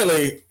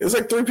apparently, it's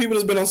like 3 people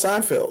that's been on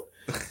Seinfeld.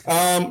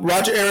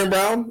 Roger Aaron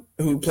Brown,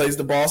 who plays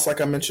the boss, like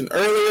I mentioned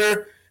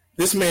earlier.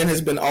 This man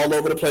has been all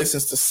over the place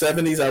since the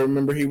 70s. I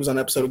remember he was on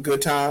an episode of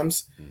Good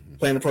Times,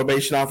 playing a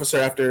probation officer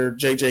after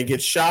JJ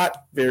gets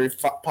shot. Very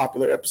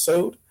popular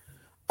episode.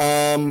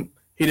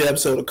 He did an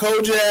episode of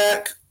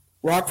Kojak,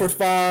 Rockford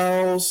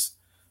Files,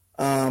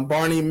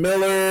 Barney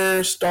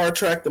Miller, Star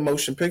Trek, the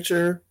motion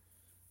picture.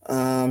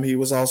 He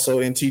was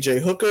also in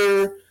TJ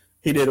Hooker.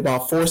 He did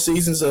about 4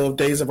 seasons of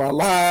Days of Our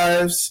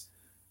Lives.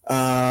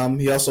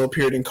 He also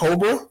appeared in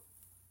Cobra,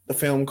 the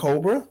film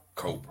Cobra.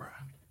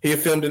 He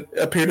appeared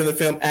in the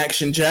film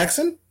Action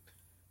Jackson.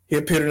 He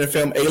appeared in the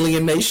film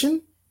Alien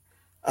Nation.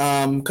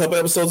 A couple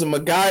episodes of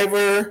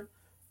MacGyver,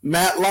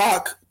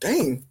 Matlock.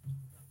 Dang.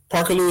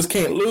 Parker Lewis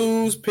Can't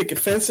Lose, Picket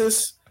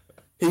Fences.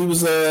 He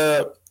was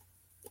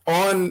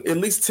on at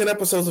least 10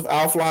 episodes of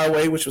I'll Fly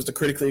Away, which was the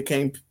critically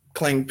acclaimed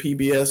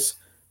PBS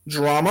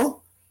drama.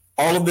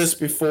 All of this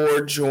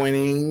before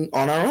joining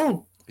On Our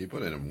Own. He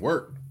put in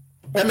work.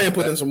 That man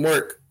put in some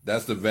work.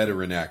 That's the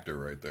veteran actor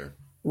right there.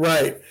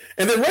 Right.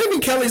 And then Raven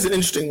Kelly's an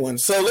interesting one.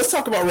 So let's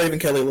talk about Raven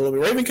Kelly a little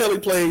bit. Raven Kelly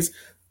plays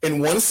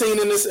in one scene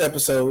in this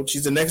episode.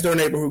 She's the next door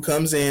neighbor who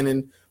comes in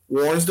and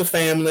warns the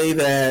family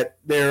that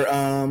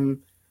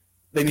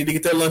they need to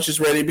get their lunches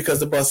ready because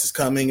the bus is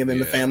coming. And then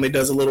the family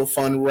does a little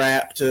fun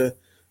rap to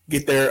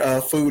get their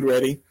food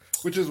ready.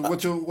 Which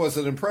was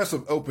an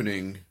impressive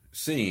opening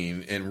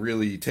scene and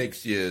really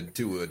takes you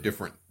to a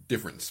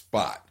different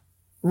spot.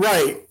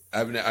 Right.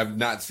 I've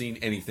not seen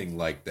anything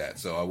like that,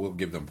 so I will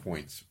give them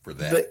points for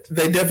that.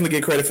 They definitely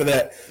get credit for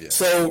that. Yeah.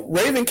 So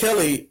Raven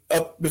Kelly,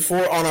 up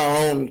before On Our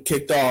Own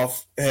kicked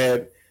off,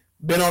 had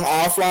been on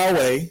I'll Fly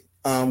Away,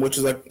 which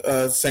is like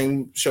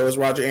same show as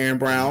Roger Aaron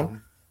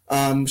Brown.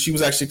 Mm-hmm. She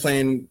was actually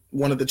playing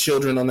one of the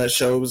children on that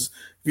show. If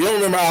you don't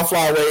remember I'll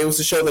Fly Away, it was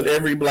a show that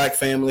every black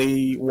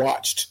family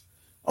watched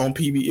on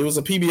PBS. It was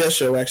a PBS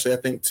show, actually, I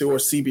think, too, or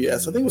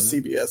CBS. I think it was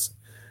CBS.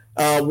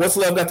 What's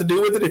Love Got to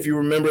Do with It? If you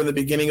remember the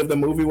beginning of the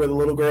movie where the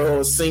little girl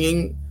was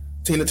singing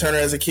Tina Turner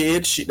as a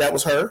kid, that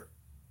was her.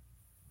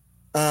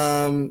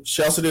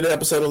 She also did an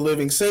episode of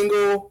Living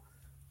Single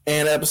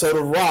and an episode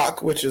of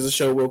Rock, which is a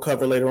show we'll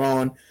cover later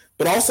on.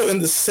 But also in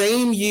the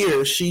same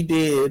year, she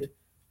did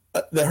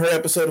her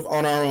episode of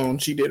On Our Own.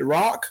 She did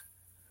Rock,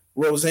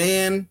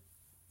 Roseanne,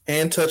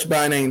 and Touched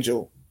by an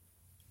Angel,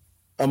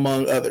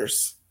 among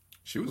others.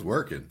 She was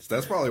working. So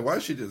that's probably why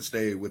she didn't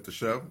stay with the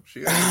show.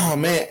 Oh,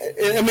 man.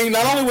 I mean,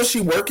 not only was she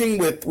working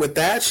with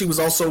that, she was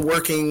also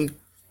working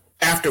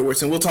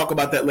afterwards, and we'll talk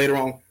about that later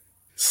on.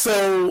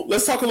 So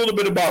let's talk a little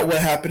bit about what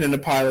happened in the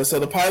pilot. So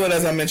the pilot,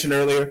 as I mentioned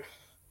earlier,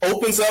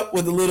 opens up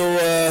with a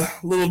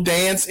little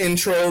dance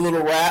intro, a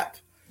little rap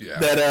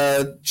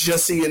that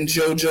Jesse and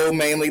JoJo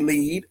mainly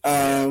lead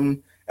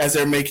as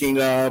they're making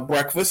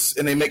breakfast,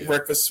 and they make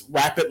breakfast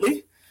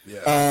rapidly.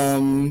 Yeah.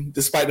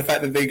 Despite the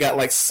fact that they got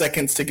like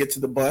seconds to get to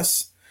the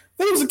bus. I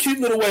think it was a cute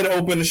little way to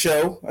open the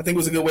show. I think it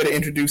was a good way to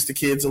introduce the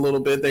kids a little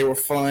bit. They were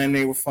fun.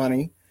 They were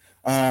funny.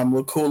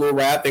 With cool little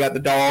rap. They got the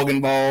dog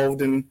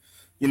involved, and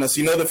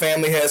so the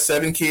family has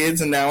 7 kids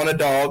and now a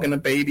dog and a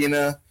baby and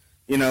a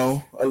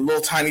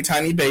little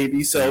tiny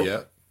baby.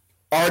 So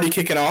already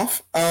kicking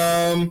off.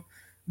 Then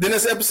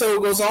this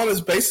episode goes on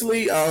is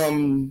basically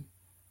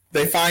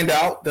they find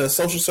out the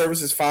social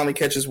services finally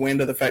catches wind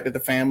of the fact that the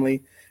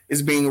family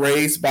is being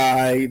raised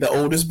by the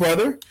oldest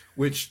brother.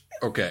 Which,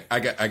 okay, I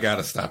got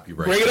to stop you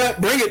right Bring there. it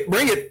up.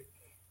 Bring it.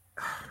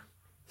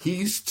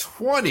 He's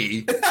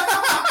 20.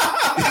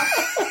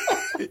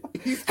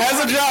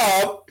 Has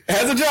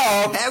a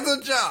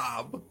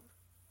job.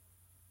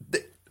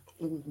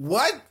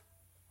 What?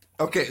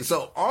 Okay,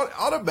 so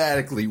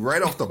automatically,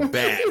 right off the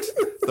bat,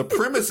 the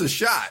premise is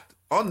shot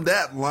on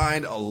that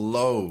line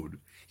alone.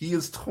 He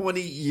is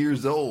 20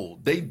 years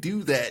old. They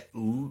do that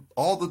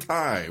all the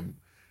time,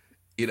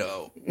 in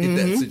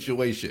that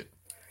situation.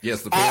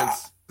 Yes, the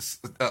parents.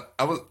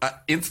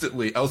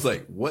 I was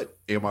like, what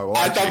am I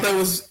watching?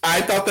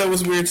 I thought that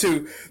was weird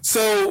too.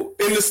 So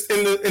in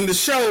the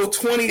show,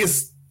 20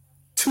 is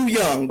too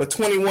young, but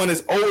 21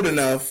 is old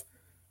enough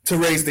to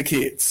raise the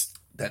kids.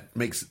 That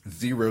makes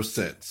 0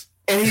 sense.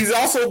 And he's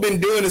also been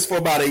doing this for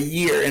about a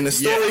year. And the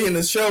story in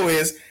the show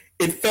is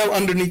it fell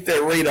underneath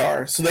their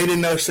radar, so they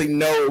didn't actually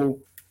know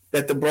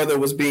that the brother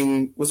was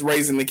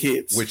raising the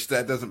kids. Which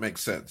that doesn't make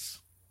sense.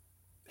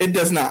 It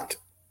does not.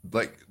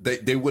 Like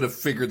they would have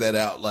figured that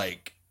out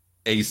like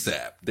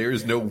ASAP. There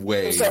is no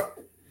way. So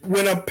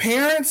when a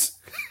parents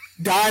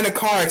die in a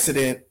car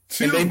accident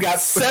and they've got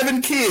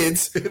 7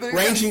 kids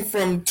ranging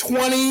from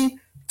 20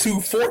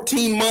 to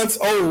 14 months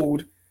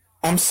old,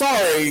 I'm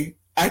sorry,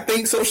 I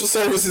think social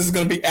services is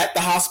going to be at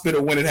the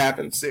hospital when it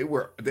happens. They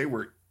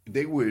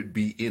would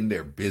be in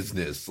their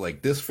business.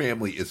 Like, this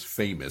family is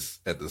famous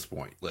at this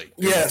point. Like,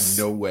 there's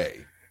no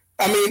way.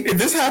 I mean, if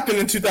this happened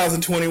in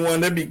 2021,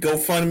 there'd be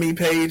GoFundMe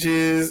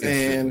pages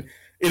and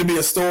it'll be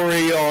a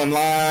story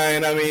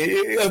online. I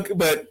mean,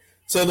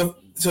 so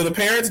the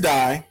parents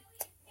die,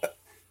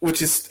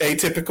 which is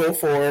atypical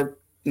for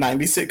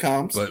 90s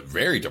sitcoms, but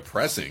very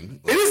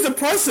depressing. It is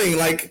depressing.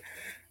 Like,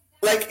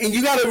 and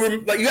you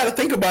gotta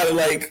think about it.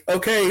 Like,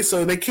 okay,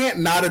 so they can't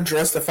not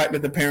address the fact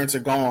that the parents are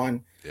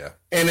gone. Yeah.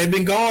 And they've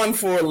been gone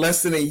for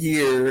less than a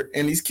year,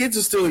 and these kids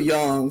are still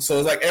young. So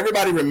it's like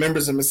everybody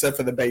remembers them except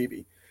for the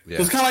baby. Yeah.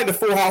 So it's kind of like the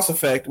Full House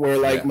effect, where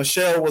like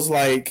Michelle was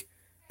like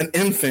an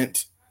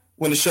infant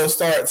when the show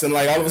starts, and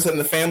like all of a sudden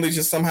the family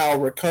just somehow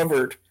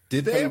recovered.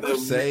 Did they ever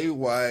say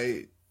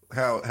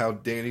how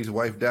Danny's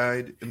wife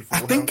died in Full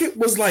House? I think it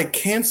was like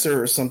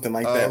cancer or something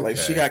like that. Okay. Like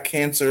she got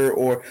cancer,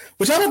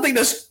 which I don't think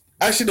that's.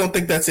 I actually don't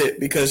think that's it,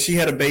 because she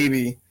had a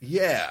baby.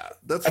 Yeah,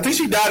 I think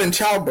she died in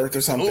childbirth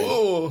or something.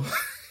 Oh.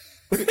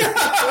 I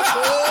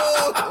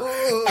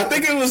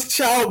think it was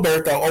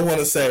childbirth. I want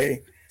to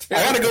say.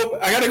 I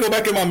gotta go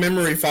back in my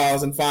memory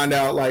files and find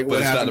out like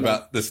what happened.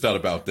 It's not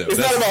about them.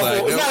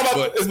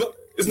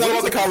 It's not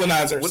about the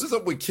colonizers. What is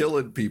up with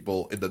killing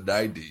people in the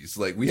 90s?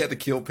 Like, we had to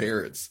kill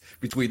parents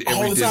between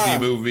every Disney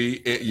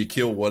movie. You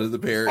kill one of the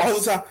parents all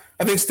the time.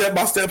 I think Step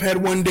by Step had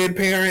one dead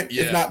parent,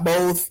 if not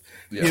both.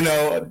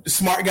 Yeah.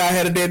 Smart Guy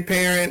had a dead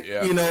parent.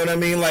 Yeah. You know what I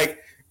mean? Like,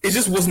 it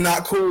just was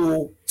not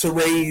cool to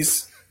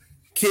raise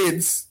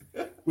kids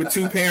with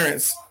 2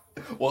 parents.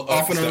 Well,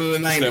 often in the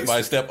 90s. Step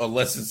by step,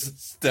 unless it's a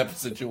step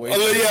situation.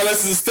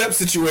 Unless it's a step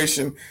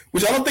situation,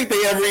 which I don't think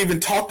they ever even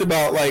talked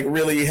about, like,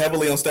 really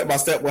heavily on Step by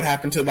Step what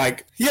happened to,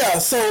 like,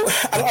 so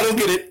I don't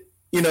get it,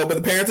 but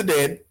the parents are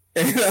dead,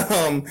 and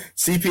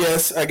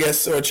CPS, I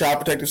guess, or Child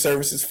Protective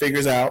Services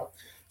figures out.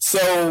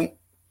 So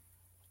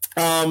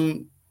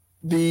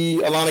the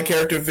Alana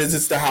character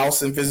visits the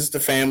house and visits the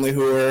family,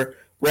 who are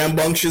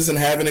rambunctious and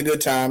having a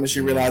good time, and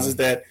she realizes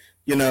that,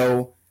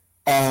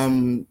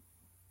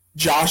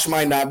 Josh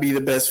might not be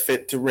the best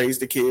fit to raise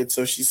the kids,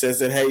 so she says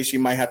that, hey, she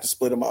might have to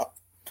split them up.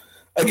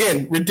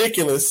 Again,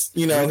 ridiculous.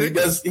 He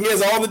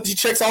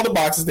checks all the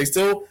boxes. They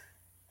still,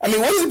 what is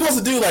he supposed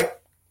to do? Like,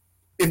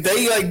 if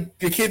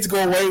the kids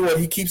go away,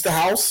 he keeps the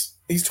house?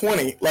 He's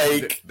 20.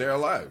 Like, they're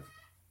alive.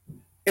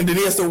 And then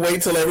he has to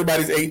wait till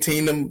everybody's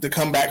 18 to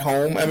come back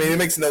home. It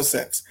makes no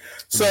sense.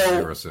 So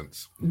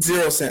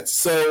 0 sense.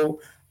 So,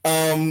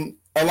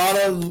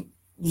 Alana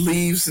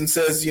leaves and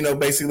says,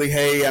 basically,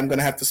 hey, I'm going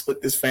to have to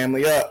split this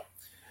family up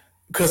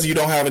because you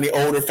don't have any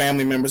older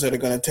family members that are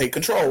going to take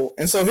control.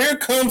 And so here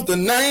comes the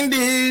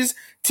 90s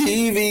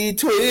TV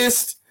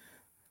twist.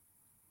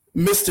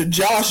 Mr.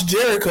 Josh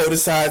Jericho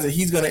decides that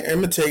he's going to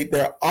imitate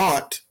their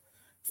aunt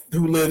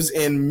who lives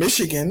in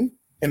Michigan,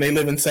 and they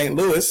live in St.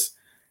 Louis.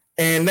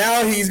 And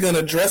now he's going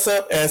to dress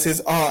up as his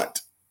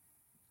aunt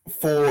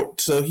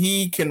so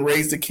he can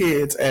raise the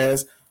kids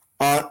as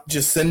Aunt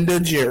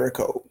Jacinda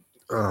Jericho.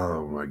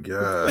 Oh my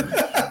God.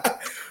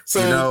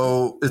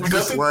 So it's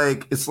just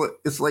like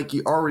it's like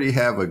you already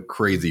have a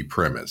crazy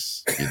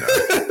premise,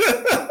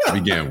 to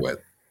begin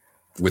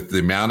with the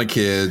amount of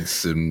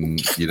kids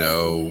and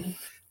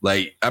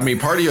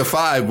Party of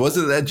Five,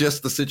 wasn't that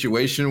just the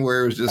situation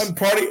where it was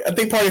just I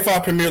think Party of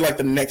Five premiered like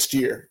the next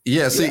year.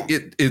 Yeah, see,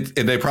 it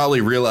and they probably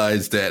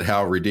realized that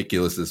how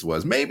ridiculous this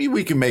was. Maybe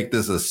we can make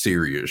this a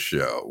serious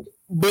show.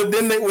 But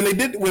then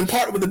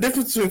the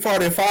difference between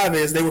Party of Five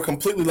is they were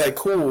completely like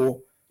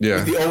cool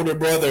with the older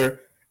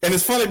brother. And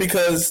it's funny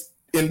because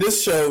in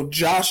this show,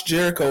 Josh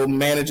Jericho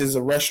manages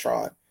a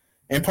restaurant.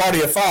 In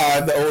Party of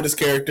Five, the oldest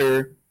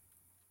character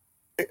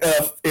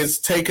is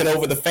taking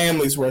over the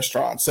family's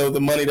restaurant. So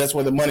that's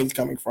where the money's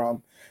coming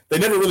from. They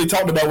never really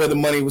talked about where the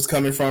money was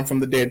coming from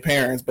the dead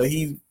parents, but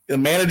he's the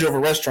manager of a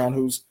restaurant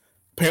who's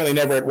apparently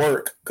never at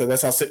work, because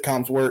that's how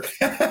sitcoms work.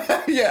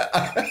 Yeah.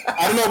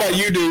 I don't know about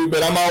you, dude,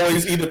 but I'm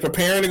always either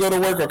preparing to go to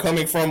work or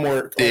coming from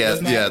work.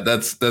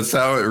 That's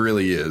how it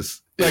really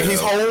is. Like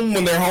he's home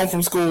when they're home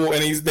from school,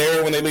 and he's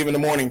there when they leave in the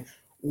morning.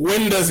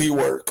 When does he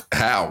work?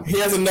 How? He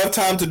has enough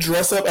time to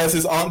dress up as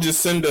his Aunt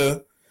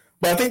Jacinda.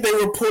 But I think they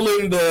were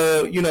pulling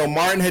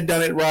Martin had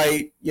done it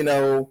right.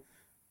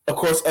 Of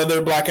course,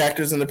 other black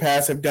actors in the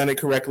past have done it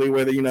correctly,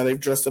 where they've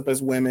dressed up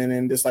as women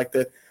and just like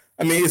that.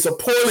 I mean, it's a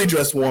poorly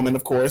dressed woman,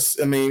 of course.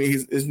 I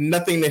mean, there's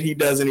nothing that he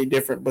does any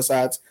different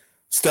besides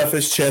stuff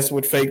his chest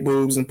with fake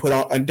boobs and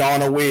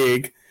don a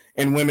wig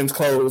and women's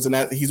clothes, and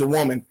that he's a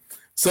woman.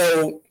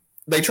 So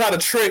they try to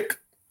trick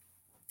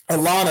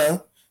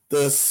Alana,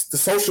 the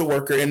social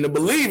worker, into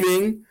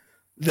believing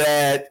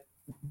that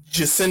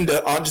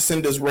Aunt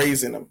Jacinda's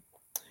raising him.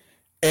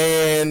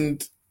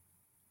 And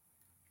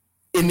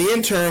in the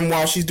interim,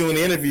 while she's doing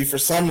the interview, for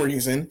some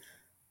reason,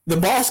 the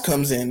boss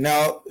comes in.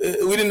 Now,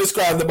 we didn't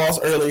describe the boss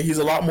earlier. He's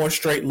a lot more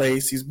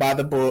straight-laced. He's by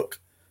the book.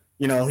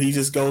 He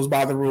just goes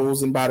by the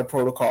rules and by the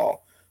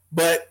protocol.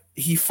 But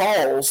he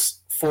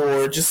falls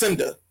for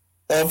Jacinda,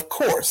 of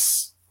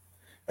course.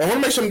 I want to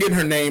make sure I'm getting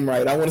her name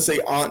right. I want to say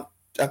Aunt.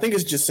 I think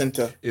it's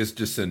Jacinta. It's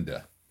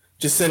Jacinda.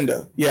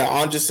 Jacinda. Yeah,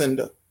 Aunt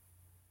Jacinda.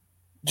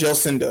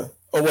 Jocinda.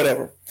 Or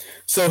whatever.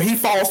 So he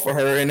falls for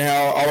her, and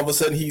now all of a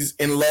sudden he's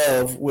in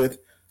love with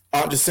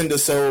Aunt Jacinda.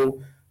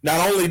 So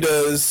not only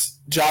does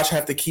Josh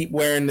have to keep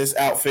wearing this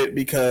outfit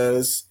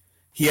because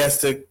he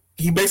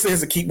basically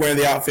has to keep wearing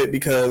the outfit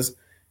because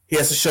he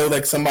has to show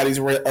like somebody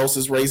else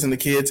is raising the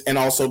kids, and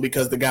also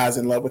because the guy's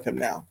in love with him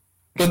now.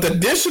 But the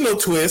additional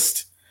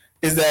twist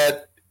is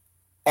that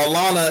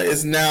Alana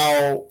is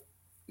now,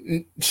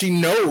 she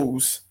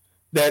knows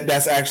that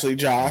that's actually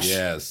Josh.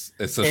 Yes.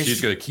 And so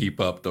she's going to keep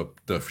up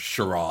the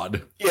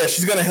charade. Yeah,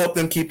 she's going to help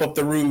them keep up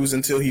the ruse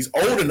until he's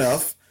old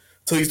enough,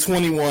 till he's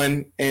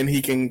 21, and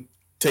he can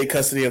take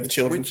custody of the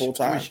children full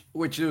time.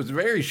 Which is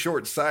very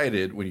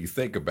short-sighted when you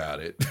think about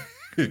it,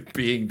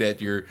 being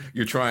that you're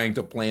trying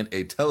to plan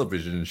a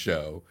television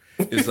show.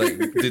 It's like,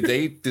 did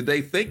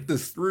they think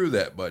this through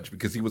that much?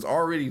 Because he was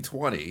already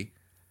 20.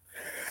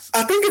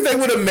 I think if they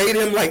would have made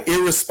him like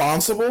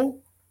irresponsible,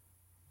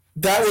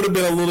 that would have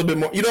been a little bit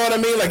more, you know what I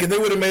mean? Like if they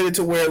would have made it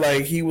to where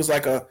like he was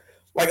like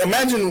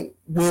imagine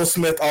Will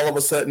Smith all of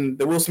a sudden,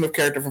 the Will Smith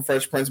character from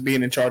Fresh Prince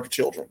being in charge of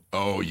children.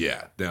 Oh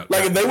yeah.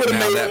 If they would have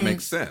made that him,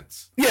 makes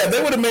sense. Yeah,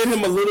 they would have made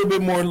him a little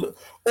bit more,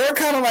 or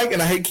kind of like,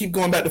 and I keep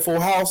going back to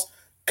Full House,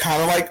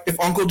 kind of like if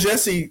Uncle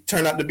Jesse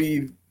turned out to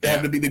be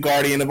have to be the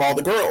guardian of all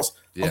the girls.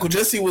 Yeah. Uncle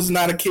Jesse was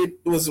not a kid,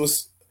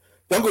 the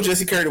Uncle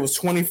Jesse character was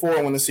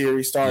 24 when the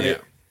series started.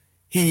 Yeah.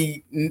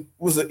 He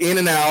was in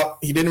and out.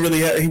 He didn't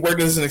really he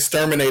worked as an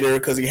exterminator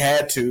because he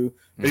had to.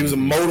 But he was a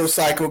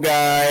motorcycle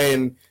guy,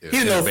 and he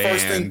didn't know the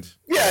first thing.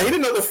 Yeah, he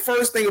didn't know the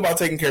first thing about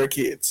taking care of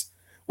kids,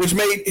 which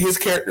made his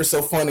character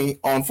so funny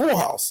on Full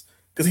House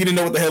because he didn't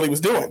know what the hell he was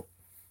doing.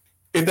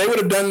 If they would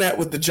have done that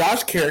with the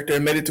Josh character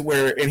and made it to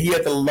where, and he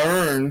had to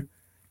learn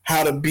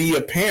how to be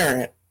a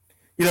parent,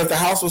 if the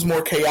house was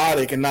more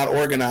chaotic and not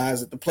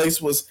organized, if the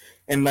place was,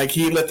 and like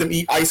he let them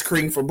eat ice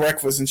cream for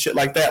breakfast and shit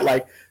like that,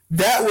 like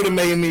that would have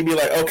made me be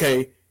like,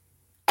 okay,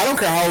 I don't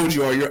care how old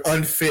you are, you're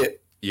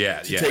unfit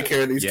to take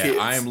care of these kids.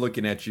 I am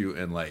looking at you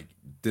and like,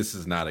 this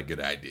is not a good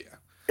idea.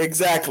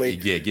 Exactly.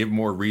 Yeah, give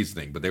more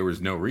reasoning, but there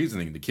was no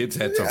reasoning. The kids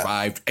had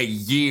survived a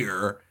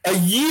year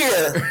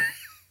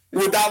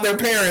without their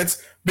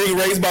parents being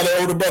raised by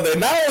their older brother. And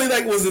not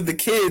only was it the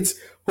kids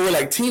who were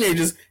like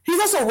teenagers,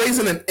 he's also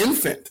raising an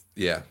infant.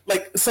 Yeah.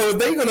 Like, so if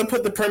they're going to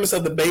put the premise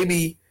of the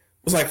baby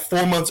was like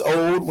 4 months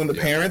old when the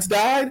parents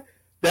died,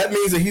 that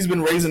means that he's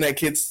been raising that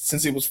kid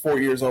since he was 4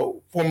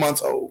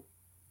 months old.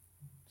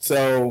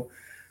 So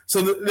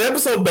the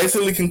episode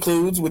basically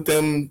concludes with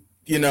them,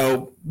 being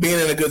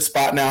in a good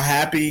spot now,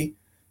 happy,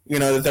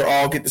 that they're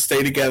all get to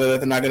stay together, that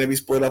they're not going to be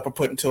split up or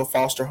put into a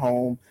foster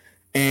home.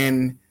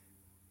 And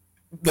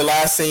the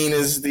last scene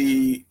is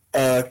the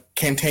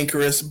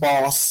cantankerous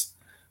boss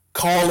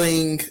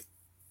calling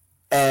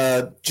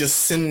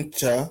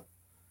Jacinta,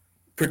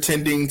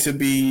 pretending to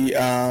be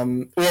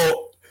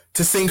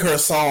to sing her a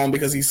song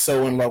because he's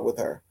so in love with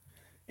her,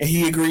 and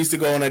he agrees to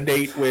go on a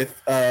date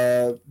with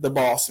the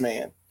boss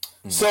man.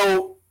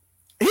 So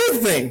here's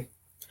the thing.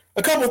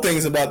 A couple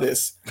things about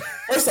this.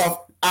 First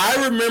off,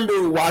 I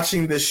remember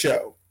watching this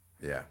show.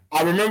 Yeah.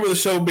 I remember the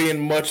show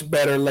being much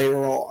better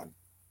later on.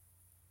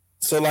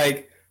 So,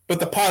 but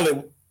the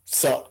pilot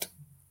sucked.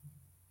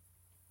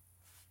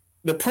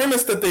 The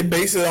premise that they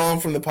based it on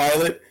from the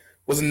pilot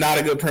was not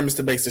a good premise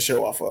to base the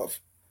show off of.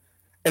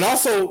 And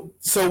also,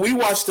 so we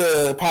watched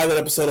the pilot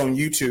episode on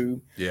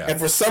YouTube. Yeah. And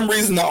for some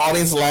reason, the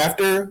audience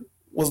laughter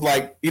was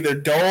either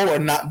dull or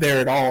not there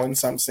at all in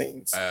some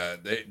scenes.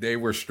 They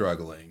were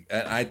struggling.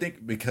 And I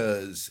think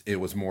because it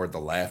was more the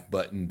laugh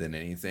button than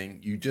anything,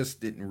 you just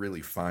didn't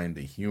really find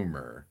the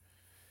humor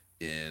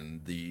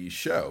in the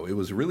show. It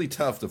was really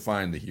tough to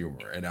find the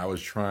humor. And I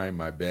was trying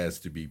my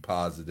best to be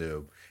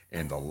positive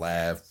and to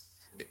laugh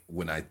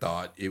when I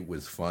thought it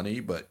was funny.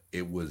 But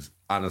it was,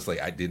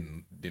 honestly, I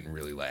didn't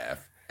really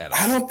laugh at all.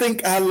 I don't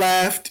think I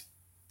laughed.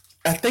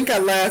 I think I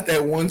laughed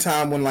at one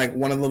time when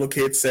one of the little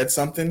kids said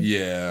something.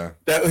 Yeah,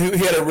 that he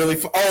had a really.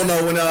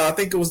 When I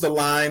think it was the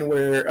line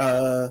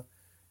where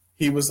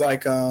he was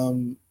like,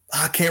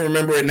 I can't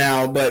remember it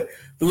now, but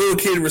the little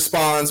kid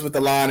responds with the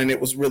line, and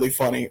it was really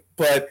funny.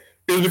 But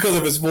it was because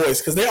of his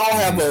voice, because they all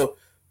have the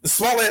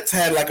Smolletts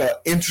had an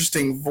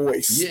interesting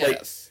voice.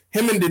 Yes,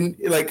 him and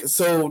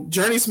so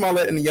Journey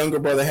Smollett and the younger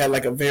brother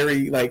had a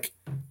very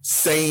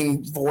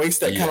same voice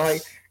that kind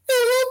of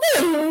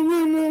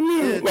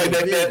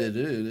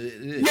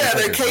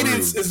their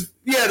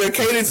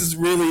cadence is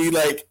really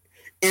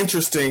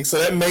interesting, so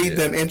that made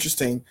them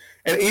interesting.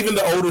 And even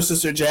the older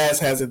sister Jazz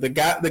has it. The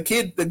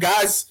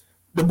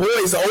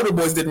older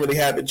boys didn't really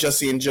have it,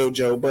 Jussie and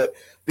JoJo, but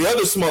the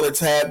other Smollets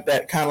had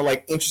that kind of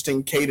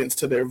interesting cadence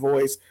to their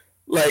voice,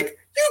 you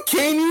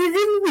can't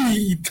even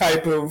read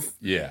type of.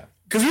 Yeah,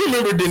 because you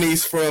remember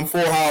Denise from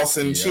Full House,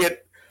 and she had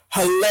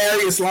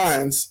hilarious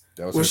lines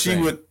where she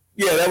would.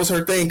 Yeah, that was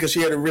her thing, because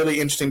she had a really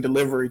interesting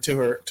delivery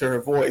to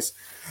her voice.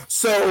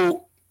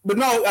 So, but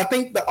no, I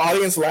think the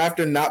audience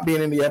laughter not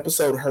being in the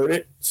episode hurt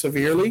it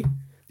severely,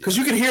 because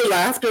you could hear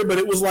laughter, but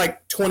it was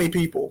 20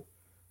 people.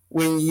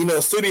 When,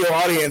 studio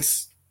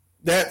audience,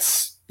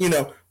 that's,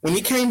 when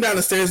he came down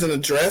the stairs in a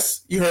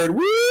dress, you heard,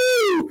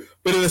 woo!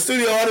 But in the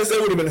studio audience, they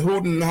would have been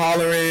hooting and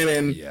hollering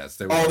and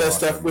all that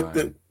stuff with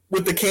the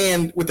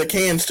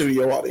canned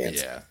studio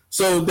audience. Yeah.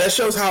 So that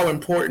shows how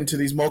important to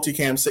these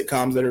multicam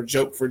sitcoms that are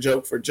joke for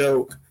joke for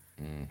joke,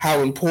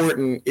 how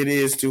important it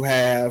is to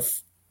have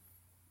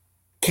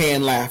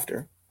canned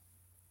laughter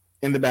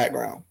in the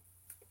background.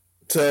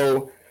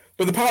 So,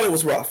 but the pilot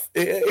was rough.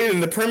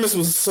 And the premise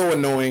was so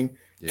annoying.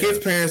 Yeah. Kid's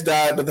parents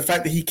died, but the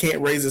fact that he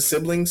can't raise his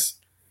siblings,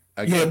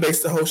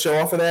 based the whole show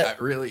off of that.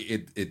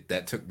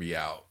 That took me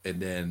out. And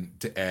then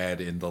to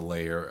add in the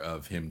layer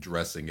of him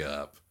dressing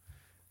up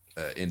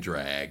in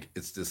drag,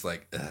 it's just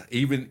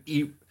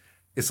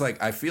it's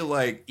I feel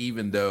like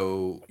even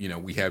though,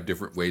 we have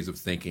different ways of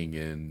thinking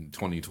in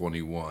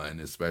 2021,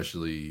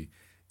 especially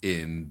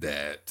in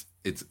that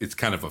it's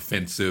kind of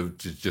offensive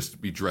to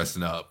just be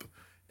dressing up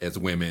as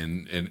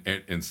women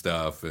and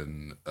stuff.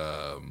 And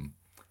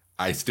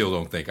I still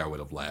don't think I would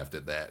have laughed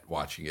at that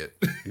watching it.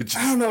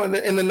 I don't know.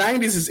 In the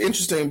 90s is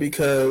interesting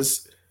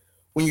because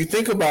when you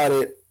think about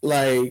it,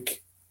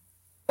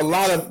 a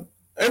lot of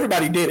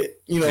everybody did it.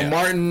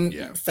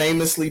 Martin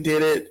famously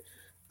did it.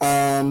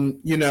 And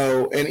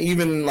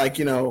even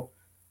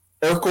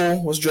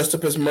Urkel was dressed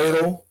up as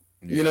Myrtle.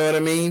 Yeah. You know what I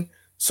mean?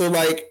 So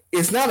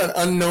it's not an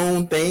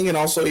unknown thing. And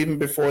also even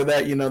before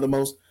that, one of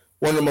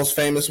the most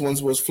famous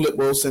ones was Flip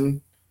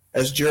Wilson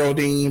as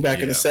Geraldine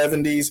back in the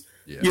 70s.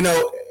 Yeah.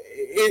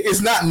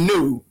 It's not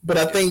new, but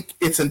I think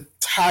it's a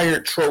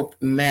tired trope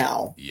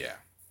now. Yeah.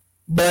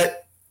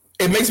 But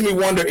it makes me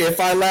wonder if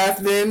I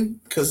laughed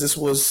then, because this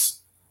was,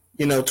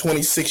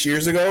 26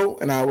 years ago,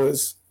 and I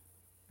was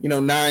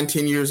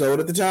 9-10 years old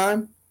at the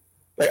time.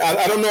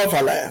 I don't know if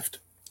I laughed.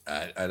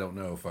 I don't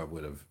know if I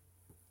would have.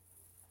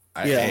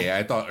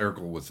 I thought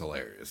Urkel was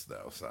hilarious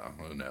though, so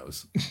who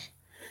knows?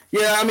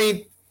 Yeah, I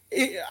mean,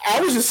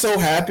 I was just so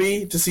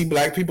happy to see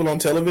black people on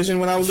television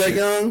when I was that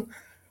young.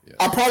 Yeah.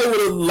 I probably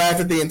would have laughed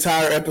at the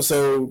entire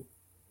episode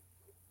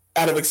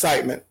out of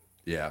excitement.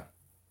 Yeah.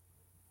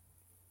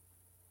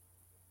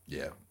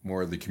 Yeah,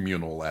 more of the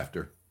communal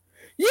laughter.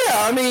 Yeah,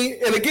 I mean,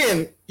 and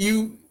again,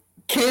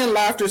 canned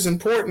laughter is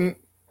important.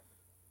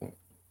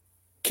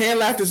 Canned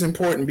laughter is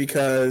important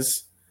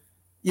because,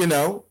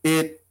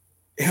 it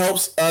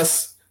helps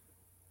us.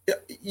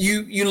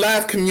 You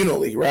laugh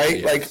communally, right?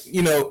 Yes.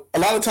 A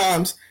lot of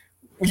times,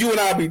 you and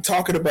I be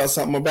talking about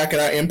something, or back in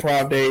our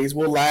improv days,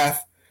 we'll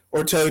laugh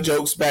or tell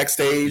jokes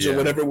backstage or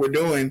whatever we're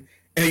doing,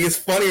 and it gets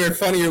funnier and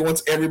funnier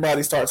once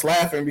everybody starts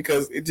laughing,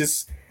 because it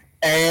just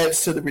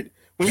adds to the.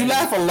 When you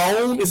laugh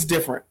alone, it's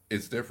different.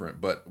 It's different,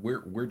 but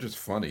we're just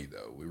funny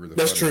though. We were the.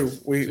 That's true.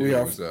 We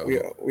are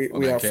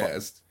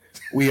cast.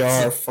 We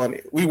are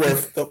funny. We were.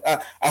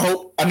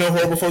 I know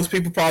horrible folks.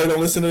 People probably don't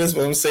listen to this, but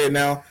I'm gonna say it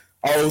now.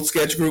 our old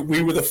sketch group,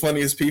 we were the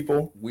funniest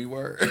people. We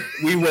were.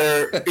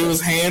 It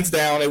was hands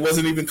down. It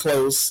wasn't even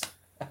close.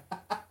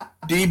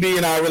 DB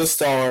and I were the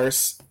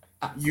stars.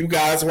 You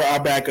guys were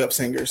our backup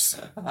singers.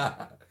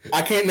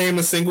 I can't name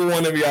a single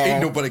one of y'all.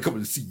 Ain't nobody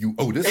coming to see you,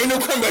 Otis. Ain't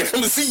nobody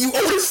coming to see you,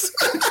 Otis.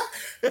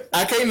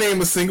 I can't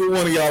name a single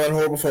one of y'all in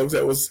Horrible Folks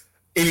that was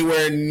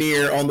anywhere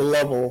near on the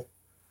level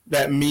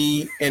that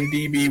me and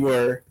DB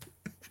were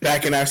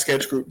back in our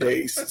sketch group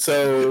days.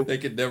 So they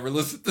could never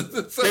listen to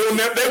this. They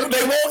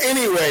won't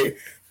anyway.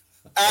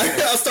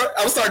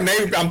 I'll start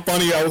naming. I'm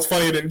funny. I was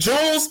funnier than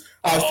Jules.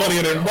 I was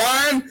funnier than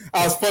Brian.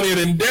 I was funnier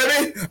than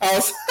Debbie. I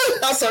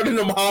started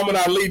to Muhammad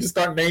Ali to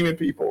start naming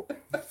people.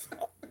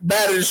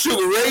 Better than Sugar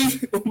Ray.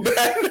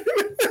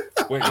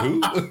 Wait,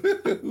 who?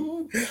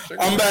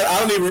 I'm bad. I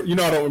don't even.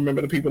 I don't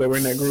remember the people that were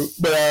in that group.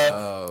 But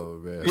oh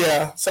man.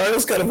 Yeah. Sorry, that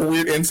was kind of a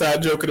weird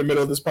inside joke in the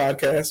middle of this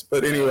podcast.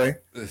 But anyway,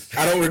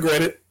 I don't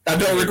regret it. I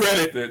don't regret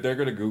it. They're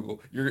gonna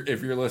Google.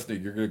 If you're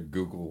listening, you're gonna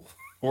Google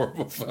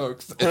Horrible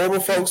Folks.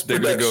 Horrible Folks. They're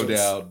gonna go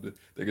down.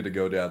 They're gonna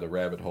go down the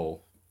rabbit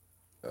hole.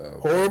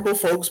 Horrible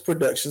Folks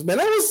Productions. Man,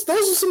 those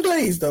were some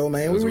days though,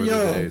 man. We were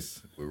young.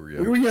 We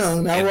were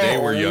young. Now they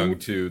were young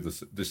too. The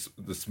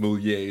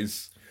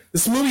Smoothiers. The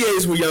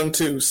Smoothiers were young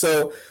too.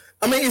 So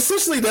I mean,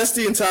 essentially, that's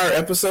the entire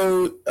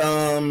episode.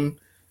 We'll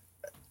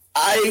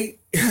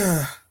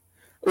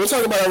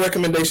talk about our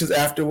recommendations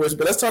afterwards,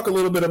 but let's talk a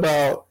little bit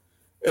about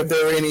if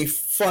there are any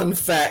fun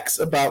facts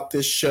about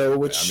this show.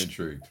 Which I'm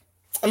intrigued.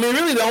 I mean,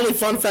 really, the only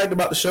fun fact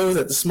about the show is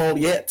that the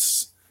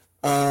Smoliettes,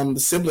 the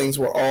siblings,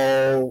 were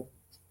all,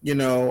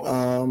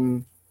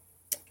 a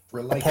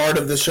part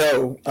of the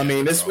show. I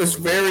mean, this was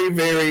very,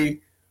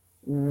 very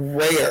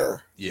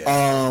rare.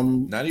 Yeah.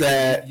 Not even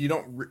that you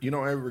don't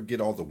ever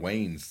get all the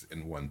Waynes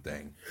in one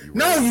thing.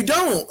 You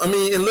don't. I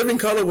mean, in Living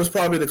Color was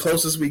probably the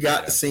closest we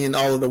got to seeing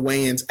all of the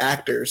Wayans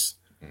actors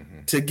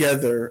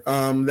together.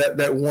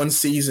 That one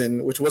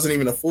season, which wasn't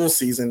even a full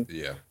season.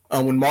 Yeah.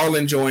 When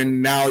Marlon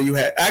joined, now you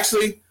had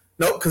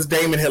nope, because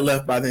Damon had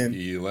left by then.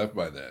 He left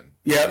by then.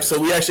 Yep. Yeah. So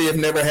we actually have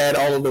never had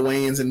all of the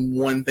Wayans in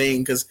one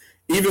thing, because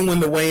even when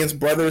the Wayans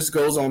brothers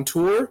goes on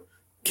tour,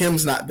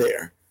 Kim's not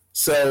there.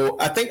 So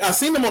I think I've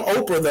seen them on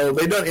Oprah though.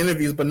 They've done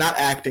interviews, but not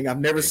acting. I've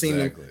never seen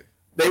them.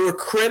 They were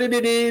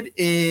credited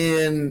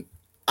in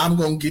 "I'm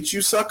Gonna Get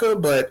You, Sucker,"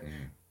 but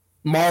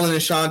Marlon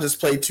and Sean just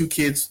played two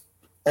kids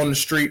on the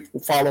street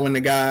following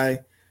the guy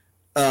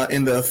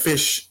in the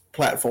fish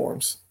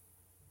platforms.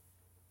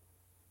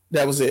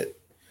 That was it.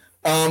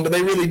 But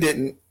they really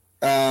didn't.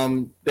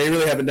 They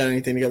really haven't done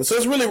anything together. So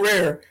it's really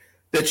rare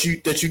that you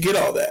get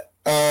all that.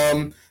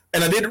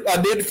 And I did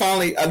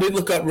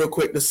look up real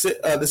quick. The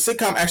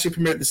sitcom actually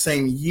premiered the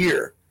same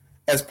year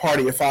as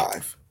Party of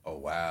Five. Oh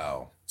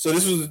wow! So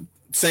this was the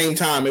same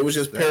time. It was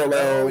just parallel.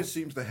 That always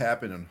seems to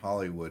happen in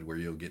Hollywood, where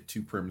you'll get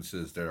two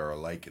premises that are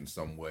alike in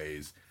some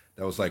ways.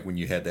 That was like when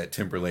you had that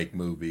Timberlake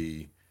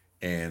movie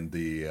and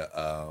the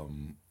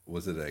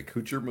was it a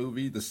Kutcher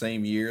movie the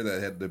same year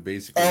that had the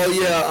basic?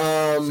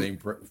 Same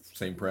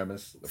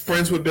premise.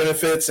 Friends with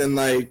Benefits and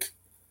like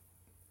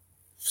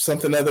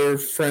something other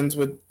friends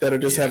that are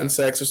just having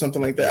sex or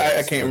something like that.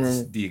 I can't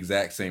remember. The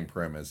exact same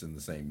premise in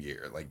the same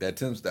year. Like that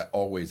tends to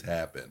always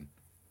happen.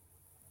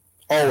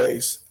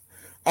 Always.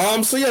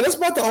 So yeah, that's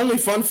about the only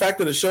fun fact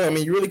of the show. I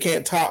mean, you really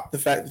can't top the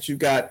fact that you've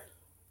got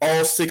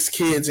all 6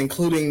 kids,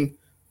 including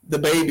the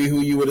baby, who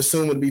you would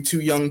assume would be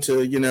too young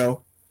to,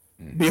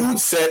 be on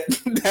set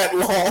that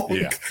long.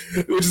 Yeah.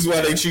 Which is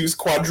why they choose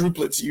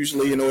quadruplets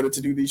usually in order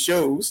to do these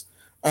shows.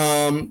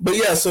 But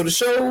yeah, so the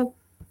show,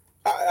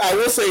 I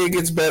will say it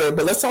gets better,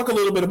 but let's talk a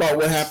little bit about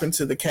what happened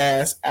to the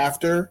cast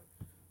after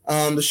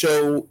the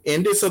show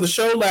ended. So the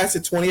show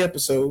lasted 20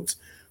 episodes.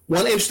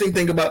 One interesting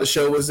thing about the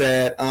show was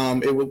that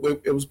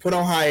it was put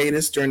on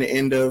hiatus during the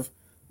end of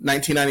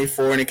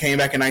 1994, and it came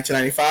back in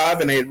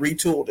 1995, and they had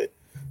retooled it,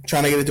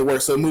 trying to get it to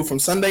work. So it moved from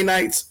Sunday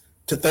nights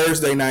to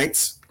Thursday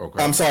nights.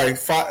 Okay. I'm sorry,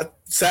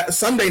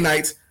 Sunday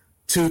nights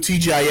to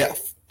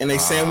TGIF, and they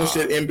sandwiched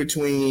it in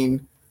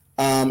between.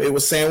 It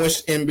was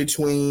sandwiched in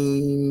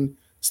between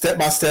Step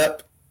by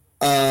Step,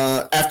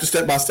 after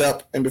Step by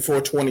Step, and before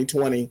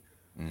 2020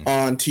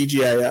 on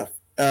TGIF.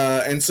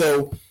 And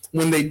so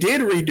when they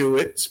did redo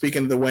it,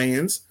 speaking of the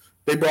Wayans,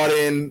 they brought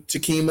in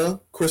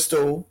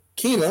Crystal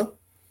Kima,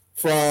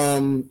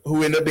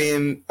 who ended up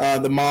being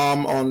the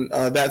mom on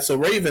That's So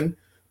Raven,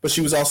 but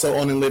she was also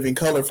on In Living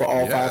Color for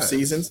all 5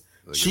 seasons.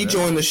 She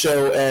joined the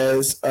show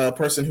as a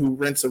person who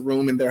rents a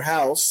room in their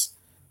house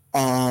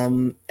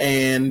and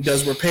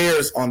does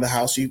repairs on the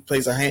house. She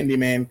plays a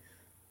handyman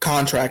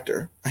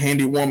contractor, a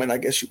handy woman, I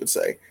guess you would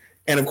say.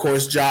 And of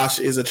course, Josh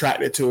is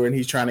attracted to her and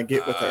he's trying to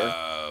get with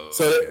her.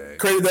 So it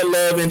created that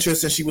love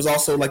interest, and she was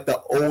also like the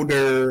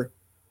older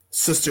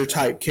sister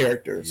type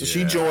character. So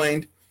she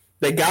joined.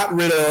 They got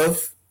rid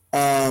of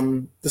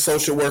the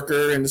social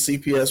worker and the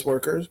CPS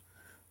workers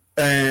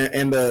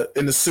and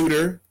the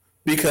suitor,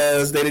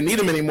 because they didn't need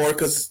them anymore,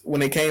 because when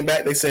they came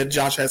back, they said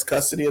Josh has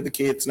custody of the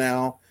kids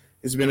now,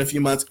 It's been a few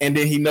months, and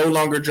then he no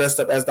longer dressed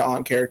up as the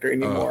Aunt character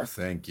anymore. Oh,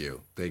 thank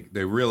you. They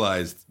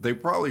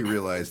probably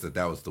realized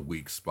that was the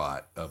weak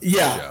spot of the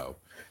show.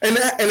 And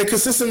they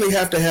consistently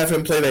have to have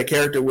him play that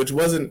character, which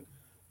wasn't.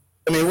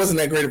 I mean, it wasn't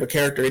that great of a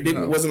character.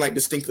 It wasn't like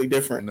distinctly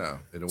different. No,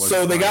 it wasn't.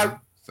 So they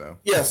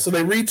so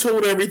they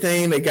retooled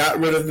everything. They got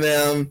rid of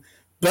them,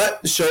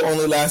 but the show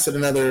only lasted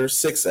another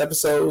 6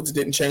 episodes. It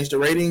didn't change the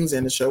ratings,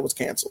 and the show was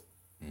canceled.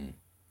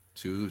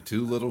 Too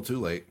little, too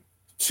late.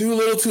 Too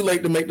little, too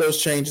late to make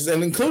those changes,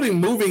 and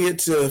including moving it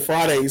to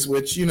Fridays,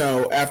 which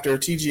after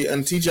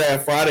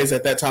TGIF Fridays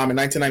at that time in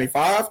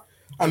 1995.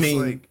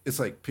 It's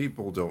like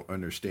people don't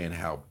understand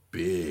how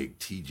big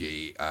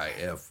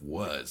TGIF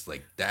was.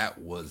 Like, that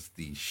was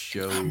the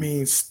show. I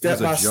mean, step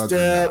by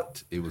step,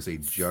 it was a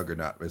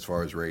juggernaut as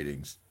far as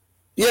ratings.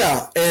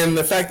 Yeah, and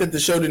the fact that the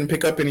show didn't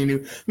pick up any new.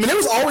 I mean, there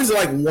was always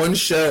like one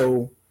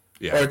show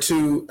or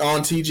two on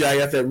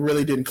TGIF that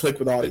really didn't click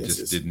with audiences.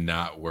 It just did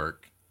not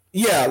work.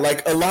 Yeah,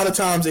 like a lot of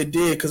times it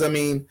did, because I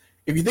mean,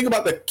 if you think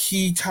about the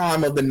key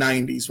time of the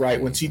 90s,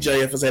 right, when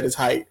TGIF was at its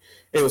height,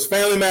 it was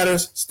Family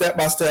Matters, Step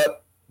by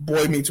Step,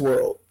 Boy Meets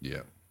World.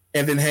 Yeah.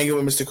 And then Hanging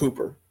with Mr.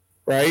 Cooper,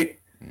 right?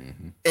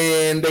 Mm-hmm.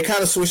 And they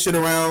kind of switched it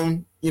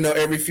around,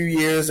 every few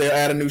years. They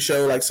add a new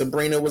show, like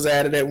Sabrina was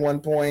added at one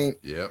point.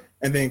 Yep.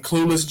 And then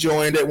Clueless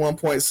joined at one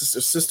point.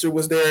 Sister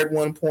was there at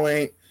one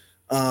point.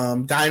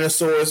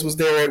 Dinosaurs was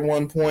there at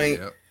one point.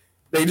 Yep.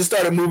 They just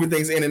started moving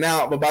things in and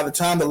out, but by the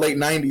time the late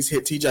 90s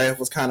hit, TGIF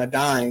was kind of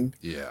dying.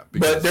 Yeah,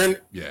 because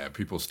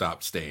people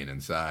stopped staying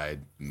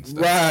inside and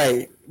stuff.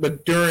 Right,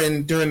 but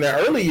during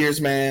the early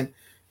years, man,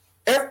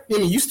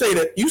 you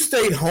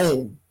stayed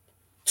home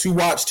to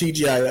watch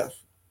TGIF,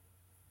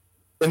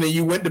 and then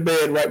you went to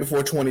bed right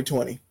before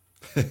 2020.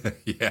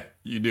 Yeah,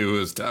 you knew it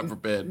was time for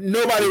bed.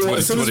 Nobody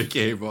wanted when it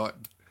came on.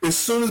 As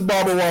soon as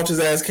Barbara Walters'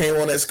 ass came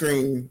on that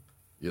screen,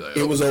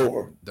 it was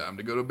over. Time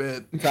to go to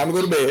bed.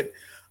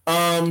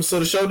 So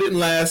the show didn't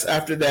last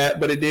after that,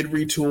 but it did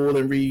retool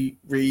and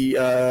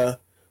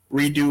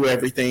redo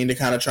everything to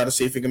kind of try to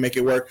see if it can make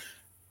it work.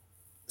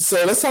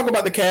 So let's talk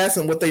about the cast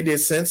and what they did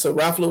since. So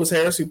Ralph Lewis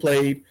Harris, who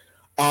played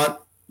Aunt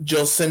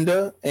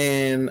Jocinda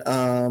and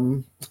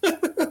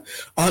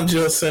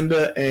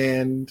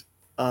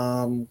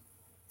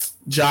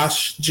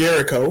Josh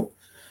Jericho.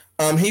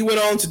 He went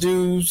on to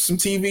do some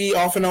TV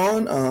off and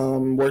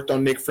on. Worked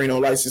on Nick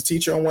Freno, Licensed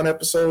Teacher, on one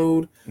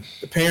episode.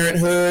 The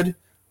Parenthood.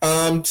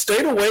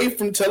 Stayed away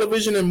from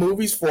television and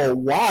movies for a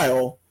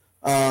while,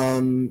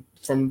 from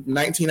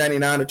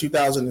 1999 to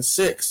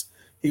 2006.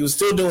 He was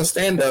still doing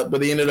stand-up,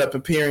 but he ended up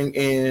appearing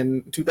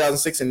in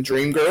 2006 in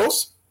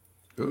Dreamgirls,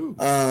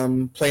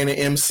 playing an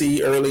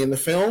MC early in the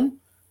film.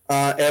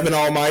 Evan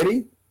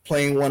Almighty,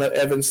 playing one of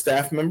Evan's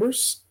staff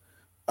members.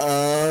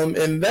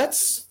 And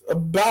that's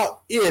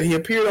about it. He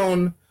appeared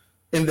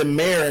in The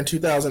Mayor in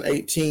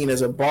 2018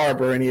 as a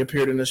barber, and he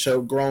appeared in the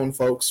show Grown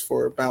Folks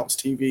for Bounce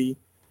TV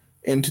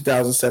in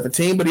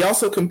 2017, but he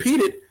also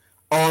competed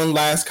on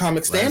Last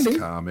Comic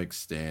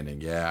Standing.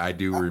 Yeah, I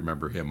do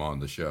remember him on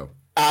the show.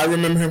 I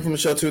remember him from the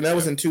show too, and that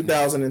was in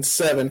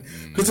 2007.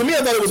 Because to me, I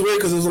thought it was weird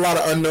because there was a lot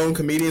of unknown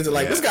comedians, and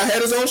this guy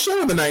had his own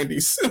show in the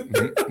 90s.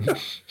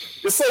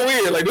 It's so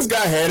weird. Like, this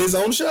guy had his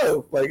own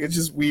show. Like, it's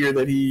just weird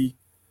that he.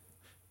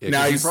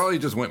 Yeah, he probably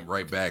just went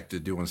right back to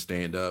doing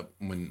stand up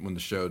when the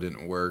show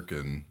didn't work,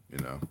 and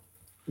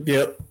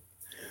Yep.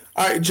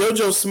 All right,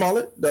 JoJo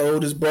Smollett, the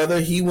oldest brother,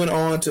 he went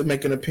on to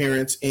make an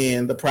appearance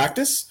in The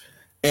Practice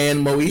and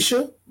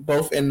Moesha,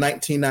 both in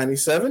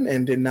 1997,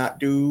 and did not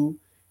do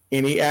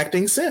any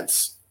acting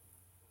since.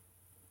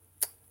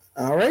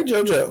 All right,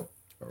 JoJo.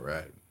 All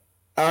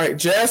right,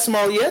 Jazz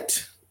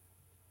Smollett.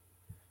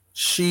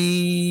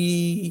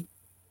 This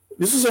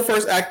was her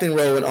first acting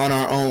role in On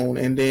Our Own,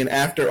 and then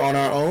after On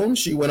Our Own,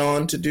 she went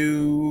on to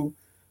do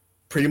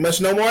pretty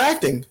much no more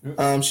acting.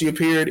 She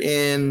appeared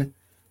in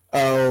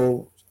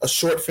a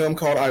short film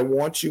called I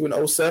Want You in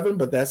 2007,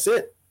 but that's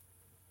it.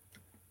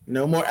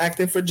 No more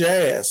acting for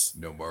Jazz.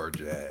 No more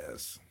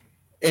Jazz.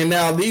 And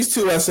now these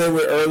two I said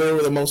earlier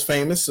were the most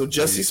famous. So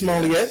Jussie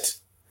Smollett,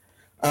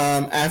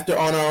 after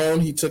On Our Own,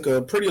 he took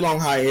a pretty long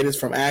hiatus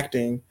from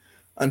acting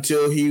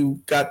until he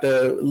got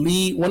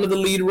one of the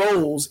lead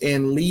roles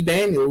in Lee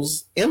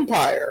Daniels'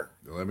 Empire.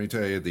 Let me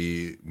tell you,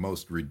 the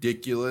most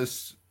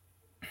ridiculous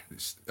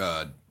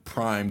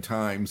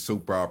primetime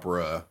soap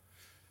opera,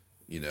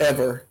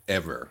 ever.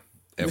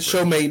 The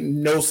show made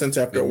no sense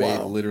after a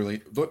while.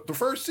 Literally, the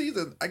first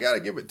season, I gotta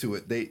give it to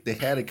it. They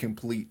had a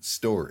complete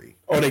story.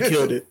 Oh, they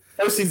killed it.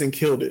 First season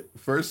killed it.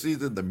 First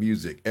season, the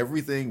music,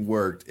 everything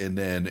worked, and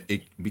then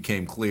it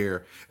became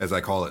clear, as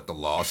I call it, the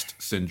Lost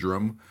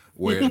syndrome,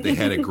 where they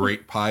had a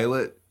great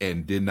pilot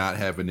and did not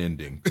have an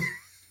ending.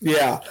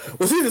 Yeah.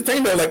 Well, see, the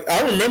thing though, like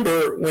I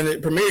remember when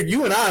it premiered,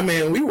 you and I,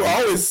 man, we were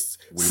always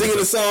singing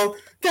the song,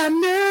 "Got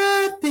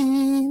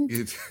nothing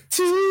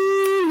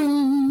to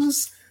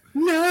lose."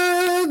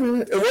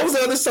 No. What was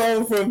the other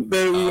song from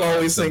that we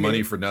always sing?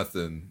 Money for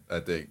Nothing, I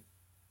think.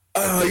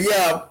 Oh,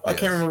 yeah. I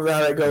can't remember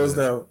how that goes,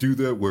 though. Do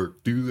that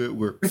work.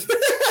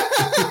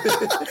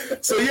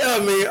 So, yeah,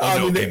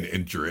 I mean.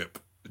 And drip,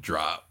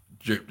 drop.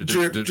 Drip,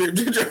 drip, drip, drip,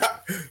 drip,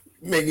 drop.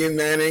 Making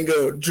that and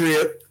go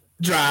drip,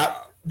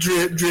 drop,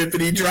 drip,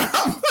 drippity drop.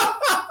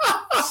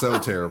 So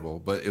terrible,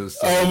 but it was.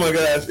 So oh my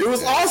gosh, it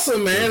was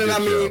awesome, man! And I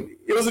mean,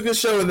 it was a good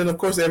show. And then, of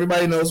course,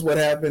 everybody knows what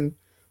happened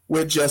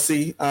with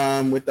Jussie,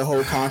 with the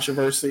whole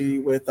controversy.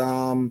 With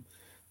I'm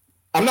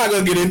not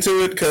gonna get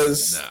into it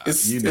because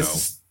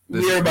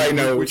everybody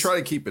knows. We try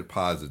to keep it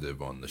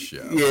positive on the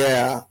show.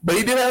 Yeah, but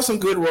he did have some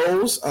good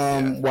roles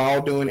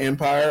while doing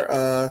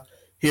Empire.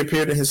 He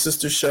appeared in his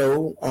sister's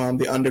show,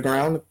 The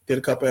Underground. Did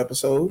a couple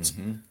episodes.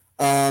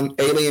 Mm-hmm.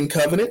 Alien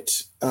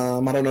Covenant.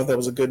 I don't know if that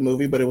was a good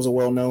movie, but it was a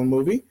well-known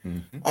movie.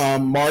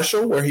 Mm-hmm.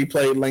 Marshall, where he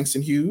played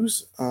Langston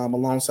Hughes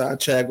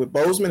alongside Chadwick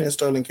Boseman and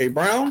Sterling K.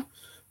 Brown.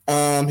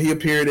 He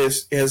appeared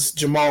as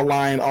Jamal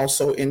Lyon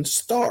also in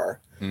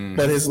Star. Mm.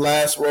 But his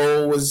last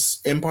role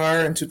was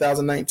Empire in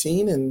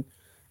 2019. And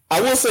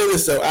I will say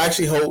this, though. I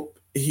actually hope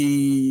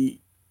he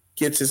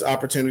gets his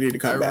opportunity to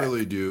come back. I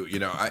really do. You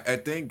know, I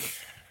think...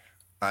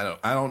 I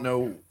don't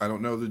know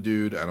the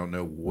dude. I don't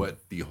know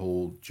what the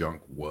whole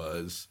junk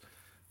was,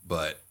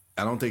 but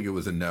I don't think it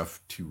was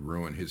enough to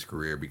ruin his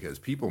career because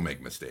people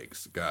make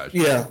mistakes. Gosh.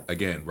 Yeah.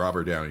 Again,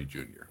 Robert Downey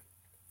Jr.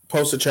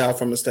 Poster child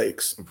for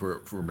mistakes.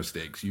 For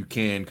mistakes. You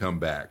can come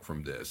back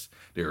from this.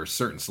 There are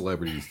certain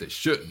celebrities that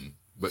shouldn't,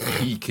 but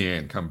he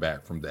can come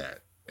back from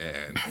that.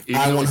 And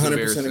I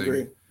 100%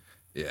 agree.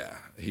 Yeah,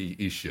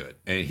 he should.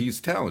 And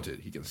he's talented.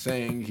 He can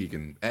sing, he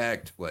can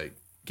act. Like,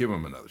 give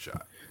him another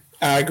shot.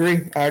 I agree.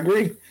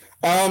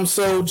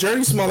 So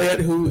Jurnee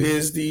Smollett, who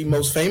is the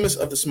most famous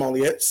of the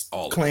Smolletts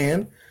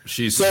clan,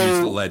 she's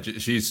the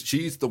legend.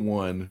 She's the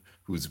one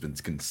who's been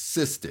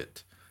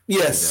consistent.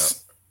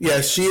 Yes,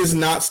 yes, she has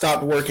not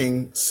stopped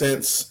working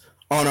since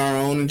On Our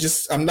Own. And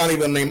I'm not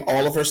even gonna name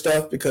all of her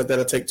stuff because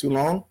that'll take too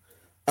long.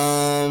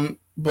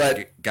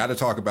 But got to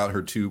talk about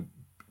her two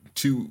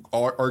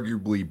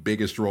arguably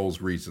biggest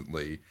roles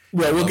recently.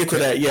 Yeah, we'll get to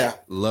that. Yeah,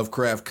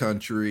 Lovecraft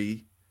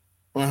Country.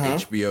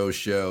 HBO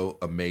show,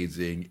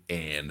 amazing,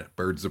 and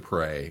Birds of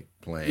Prey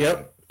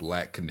playing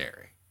Black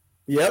Canary.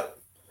 Yep.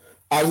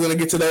 I was going to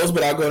get to those,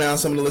 but I'll go down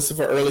some of the list of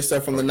her early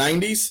stuff from the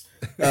 90s.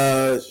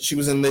 She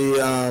was in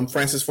the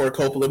Francis Ford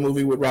Coppola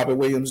movie with Robert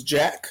Williams,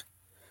 Jack.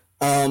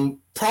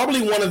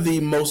 Probably one of the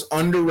most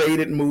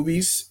underrated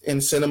movies in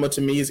cinema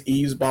to me is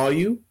Eve's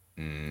Bayou.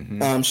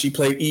 Mm-hmm. She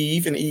played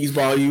Eve in Eve's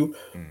Bayou.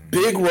 Mm-hmm.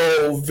 Big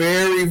role,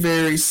 very,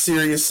 very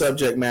serious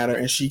subject matter,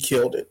 and she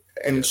killed it.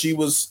 And she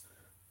was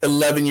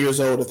 11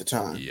 years old at the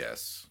time.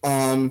 Yes.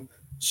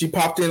 She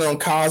popped in on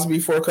Cosby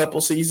for a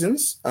couple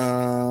seasons,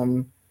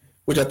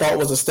 which I thought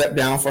was a step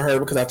down for her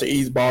because after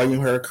Eve's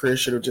Volume, her career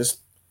should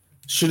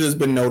have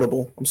been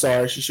notable. I'm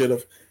sorry, she should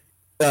have.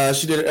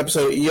 She did an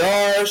episode of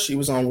ER. She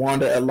was on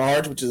Wanda at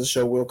Large, which is a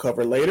show we'll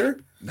cover later.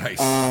 Nice.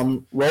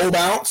 Roll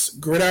Bounce,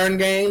 Gridiron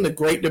Game, The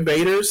Great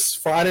Debaters,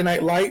 Friday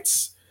Night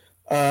Lights.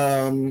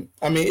 I mean,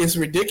 it's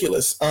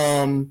ridiculous.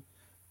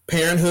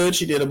 Parenthood,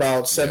 she did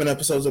about 7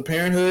 episodes of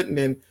Parenthood, and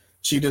then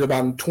she did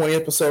about 20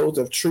 episodes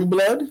of True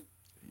Blood.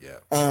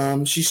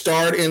 Yeah. She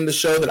starred in the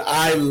show that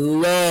I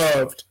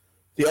loved,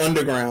 The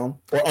Underground.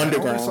 I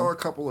only saw a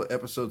couple of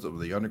episodes of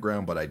The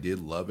Underground, but I did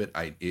love it.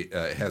 It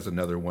has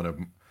another one of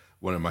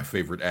my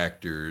favorite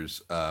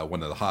actors,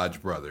 one of the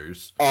Hodge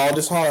brothers.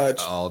 Aldous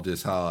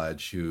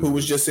Hodge, who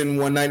was just in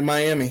One Night in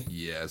Miami.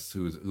 Yes,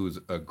 who's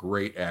a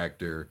great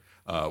actor.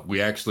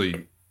 We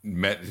actually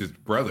met his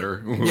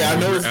brother. Yeah, I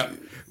know.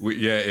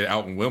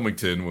 Out in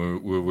Wilmington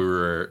when we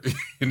were,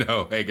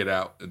 hanging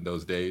out in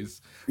those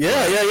days.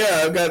 Yeah.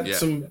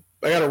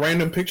 I got a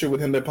random picture with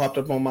him that popped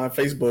up on my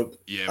Facebook.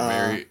 Yeah,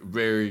 very,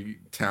 very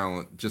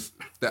talented. Just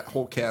that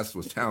whole cast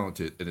was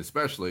talented, and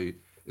especially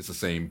it's the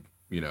same,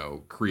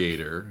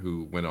 creator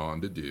who went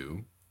on to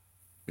do,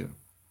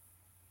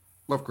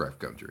 Lovecraft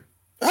Country.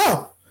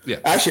 Oh, yeah.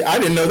 Actually, I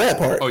didn't know that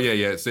part. Oh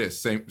yeah.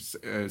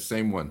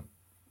 Same one.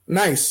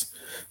 Nice.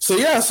 So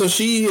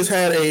she has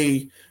had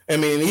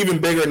even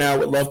bigger now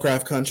with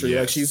Lovecraft Country.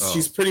 Yes. Like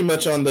she's pretty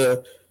much on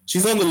the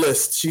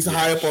list. She's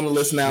high up on the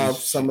list now of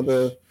some of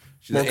the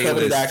more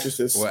coveted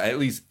actresses. Well, at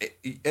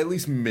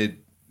least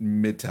mid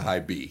to high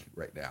B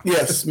right now.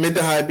 Yes, mid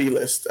to high B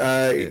list.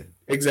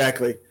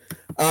 Exactly.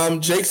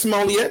 Jake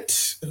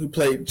Smollett, who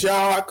played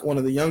Jock, one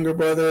of the younger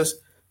brothers.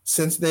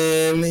 Since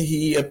then,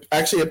 he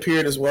actually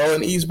appeared as well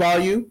in Eve's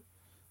Bayou.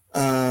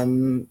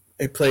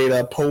 He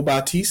played Poe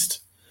Batiste.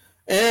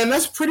 And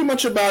that's pretty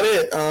much about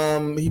it.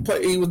 He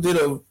was on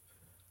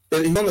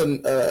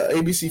the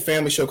ABC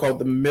Family show called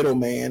The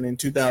Middleman in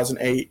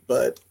 2008,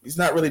 but he's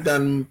not really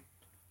done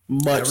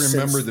much. I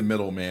remember The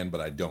Middleman,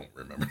 but I don't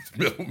remember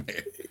The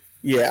Middleman.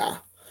 Yeah,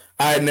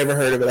 I had never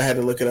heard of it. I had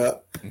to look it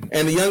up. Mm-hmm.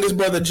 And the youngest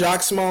brother,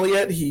 Jock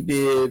Smollett, he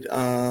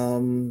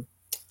didn't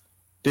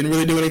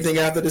really do anything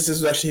after this.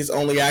 This was actually his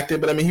only acting,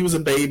 but he was a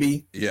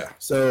baby. Yeah.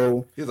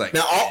 So he's like,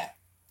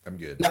 I'm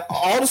good. Now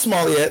all the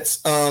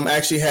Smolletts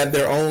actually had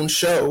their own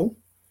show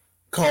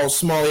called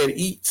Smollett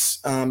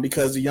Eats,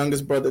 because the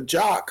youngest brother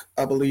Jock,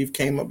 I believe,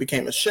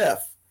 became a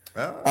chef.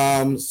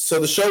 Oh. So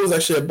the show was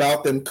actually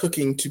about them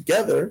cooking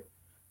together.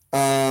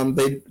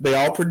 They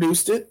all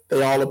produced it.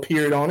 They all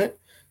appeared on it.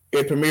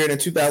 It premiered in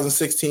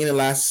 2016 and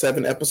lasted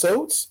 7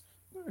 episodes.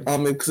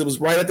 Because it was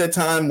right at that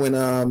time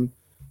when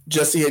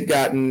Jesse had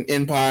gotten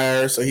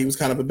Empire, so he was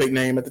kind of a big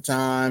name at the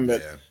time.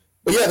 But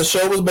yeah, the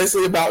show was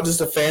basically about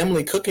just a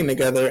family cooking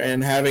together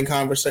and having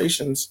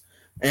conversations.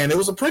 And it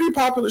was a pretty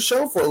popular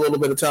show for a little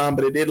bit of time,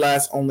 but it did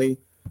last only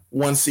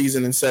 1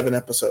 season and 7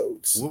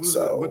 episodes.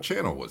 What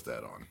channel was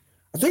that on?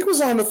 I think it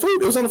was on the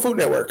Food. It was on the Food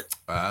Network.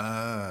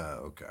 Ah,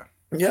 okay.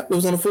 Yep, it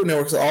was on the Food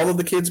Network. So all of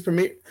the kids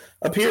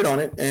appeared on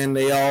it, and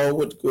they all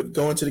would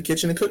go into the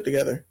kitchen and cook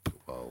together.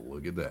 Well,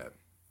 look at that.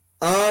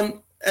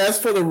 As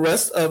for the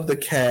rest of the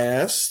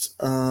cast,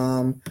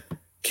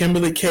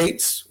 Kimberly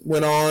Cates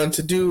went on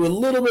to do a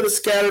little bit of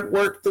scattered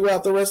work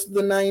throughout the rest of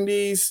the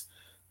 90s.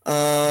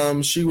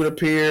 She would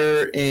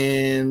appear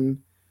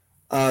in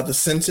The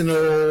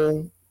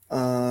Sentinel.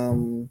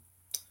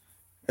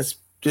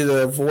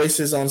 Did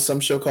voices on some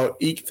show called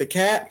Eek the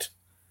Cat.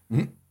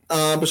 Mm-hmm.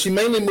 But she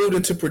mainly moved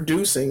into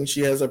producing.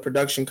 She has a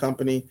production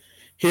company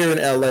here in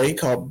LA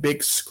called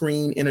Big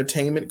Screen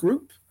Entertainment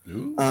Group.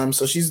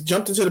 So she's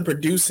jumped into the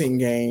producing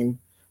game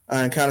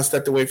and kind of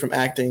stepped away from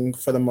acting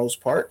for the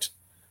most part.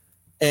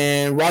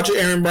 And Roger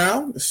Aaron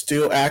Brown is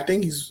still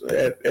acting. He's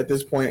at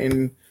this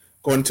point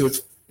going to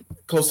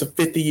close to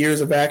 50 years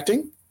of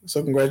acting.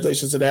 So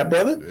congratulations to that,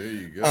 brother. There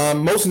you go.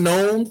 Most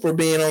known for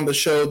being on the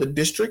show The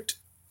District,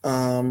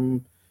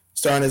 starring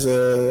as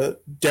a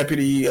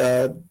deputy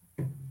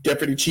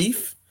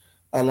chief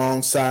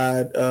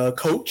alongside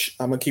Coach.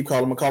 I'm gonna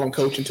call him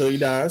Coach until he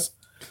dies.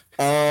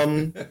 He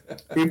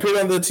appeared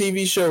on the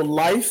TV show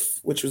Life,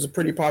 which was a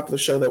pretty popular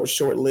show that was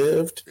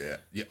short-lived.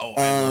 Yeah. Oh,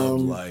 I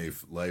love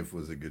Life. Life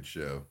was a good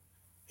show.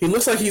 He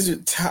looks like he's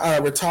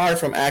retired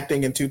from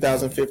acting in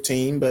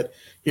 2015, but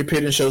he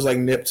appeared in shows like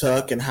Nip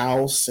Tuck and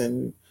House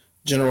and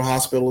General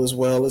Hospital, as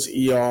well as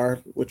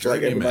ER, which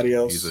like everybody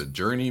else. He's a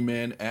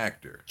journeyman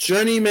actor.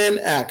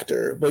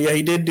 But yeah,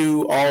 he did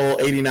do all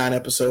 89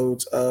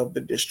 episodes of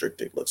The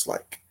District, it looks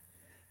like.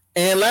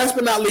 And last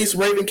but not least,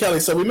 Raven Kelly.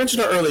 So we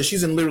mentioned her earlier.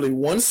 She's in literally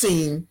 1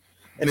 scene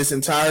in this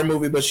entire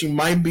movie, but she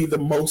might be the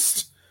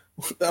most,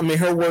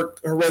 her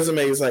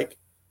resume is like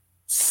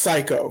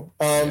psycho.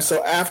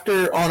 So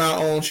after On Our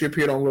Own, she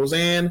appeared on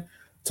Roseanne,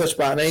 Touched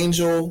by an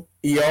Angel,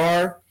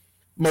 ER.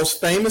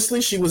 Most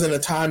famously, she was in A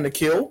Time to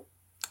Kill,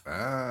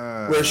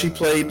 where she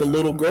played the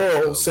little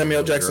girl,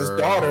 Samuel Jackson's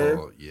daughter,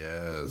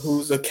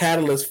 who's a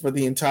catalyst for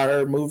the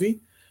entire movie.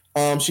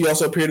 She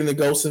also appeared in The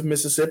Ghost of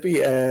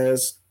Mississippi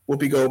as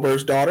Whoopi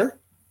Goldberg's daughter.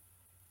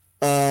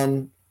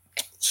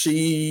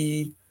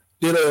 She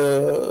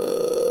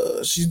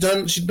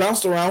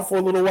bounced around for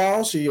a little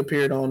while. She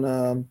appeared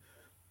on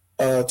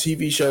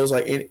TV shows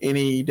like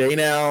Any Day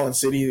Now and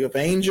City of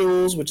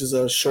Angels, which is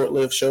a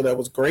short-lived show that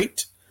was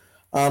great.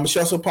 She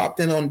also popped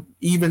in on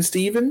Even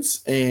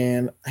Stevens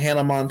and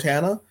Hannah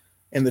Montana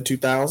in the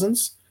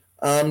 2000s.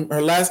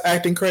 Her last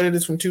acting credit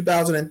is from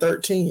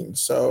 2013,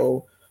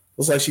 so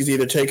looks like she's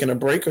either taken a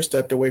break or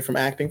stepped away from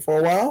acting for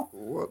a while.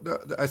 Well,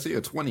 I see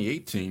a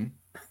 2018.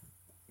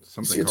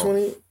 Something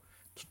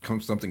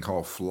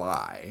called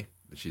Fly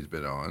that she's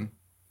been on.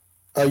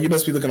 You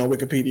must be looking on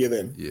Wikipedia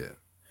then. Yeah.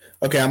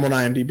 Okay, I'm on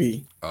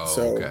IMDb.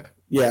 Okay.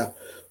 Yeah.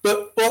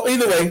 But, well,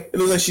 either way, it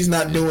looks like she's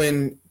not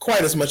doing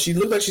quite as much. She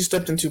looked like she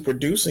stepped into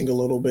producing a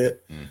little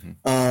bit,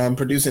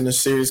 producing a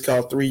series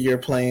called 3 Year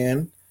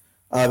Plan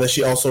that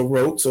she also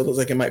wrote. So it looks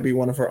like it might be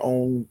one of her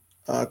own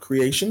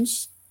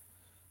creations.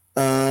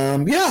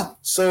 Yeah.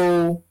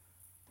 So,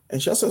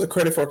 and she also has a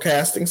credit for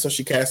casting, so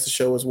she cast the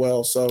show as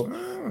well. So,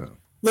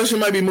 looks she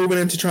might be moving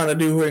into trying to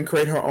do her and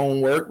create her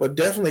own work, but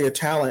definitely a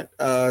talent.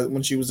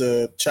 When she was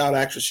a child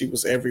actress, she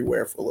was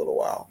everywhere for a little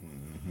while.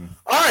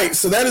 All right,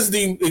 so that is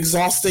the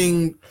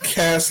exhausting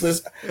cast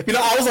list.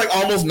 I was like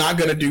almost not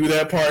going to do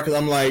that part because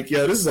I'm like,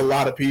 this is a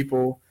lot of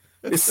people.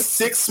 It's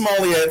 6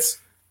 Smalliettes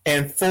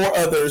and 4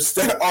 others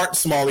that aren't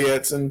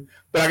Smalliettes,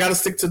 but I got to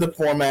stick to the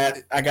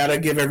format. I got to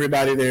give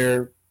everybody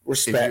their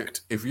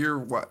respect. If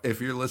you're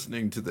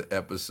listening to the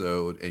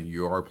episode and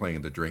you are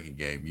playing the drinking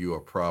game, you are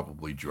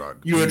probably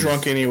drunk. You are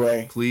drunk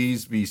anyway.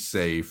 Please be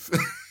safe.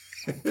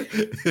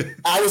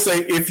 I would say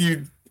if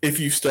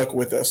you stuck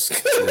with us.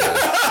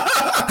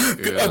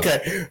 Yeah.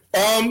 Okay.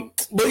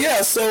 But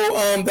yeah,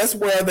 so that's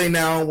where are they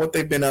now, what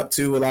they've been up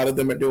to. A lot of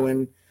them are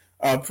doing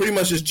pretty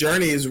much this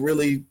journey is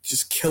really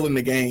just killing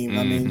the game.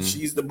 I mean,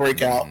 she's the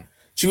breakout.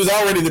 She was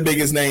already the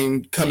biggest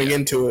name coming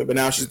into it, but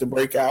now she's the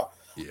breakout.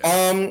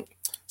 Yeah.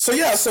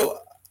 So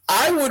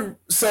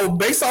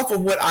based off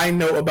of what I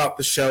know about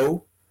the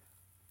show,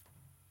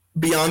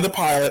 beyond the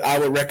pilot, I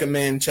would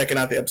recommend checking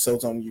out the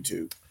episodes on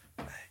YouTube.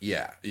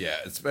 Yeah,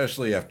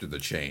 especially after the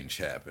change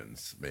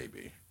happens,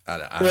 maybe.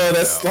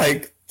 That's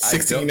like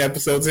 16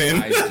 episodes in.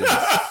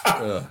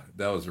 That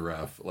was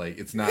rough. Like,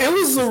 it's not. It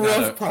was a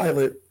rough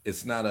pilot.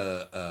 It's not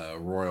a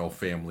royal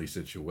family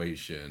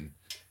situation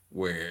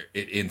where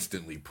it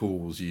instantly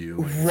pulls you.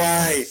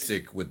 Right.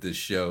 Sick with this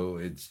show.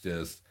 It's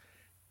just,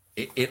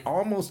 it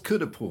almost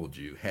could have pulled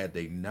you had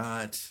they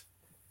not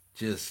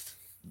just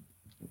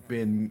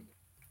been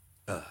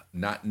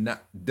not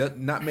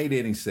made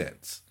any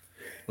sense.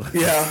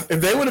 Yeah, if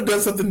they would have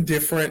done something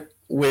different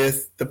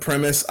with the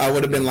premise, I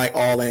would have been like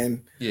all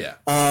in. Yeah.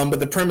 But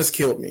the premise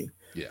killed me.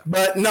 Yeah.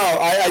 But no,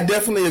 I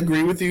definitely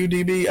agree with you,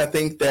 DB. I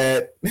think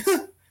that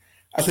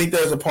I think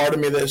there's a part of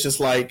me that's just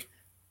like,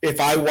 if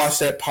I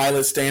watched that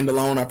pilot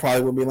standalone, I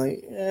probably would be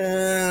like,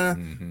 eh.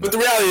 Mm-hmm. But the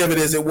reality of it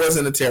is, it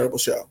wasn't a terrible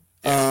show.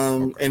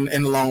 In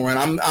the long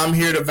run, I'm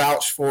here to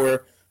vouch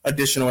for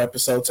additional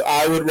episodes. So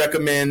I would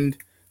recommend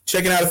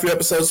checking out a few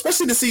episodes,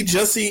 especially to see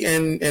Jussie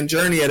and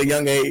Journey at a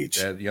young age.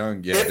 At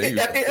young, yeah. At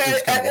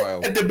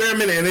the bare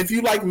minute. And if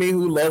you like me,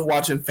 who love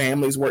watching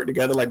families work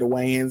together, like the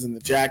Wayans and the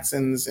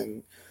Jacksons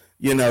and,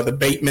 you know, the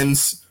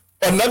Batemans.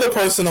 Another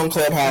person on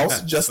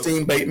Clubhouse,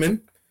 Justine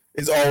Bateman,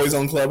 is always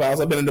on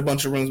Clubhouse. I've been in a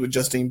bunch of rooms with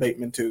Justine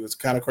Bateman, too. It's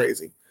kind of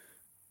crazy.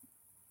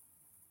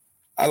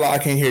 I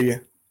can't hear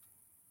you.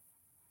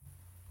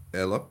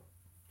 Hello?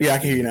 Yeah, I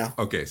can hear you now.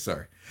 Okay,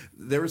 sorry.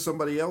 There was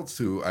somebody else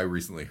who I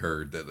recently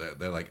heard that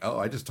they're like, oh,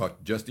 I just talked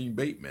to Justine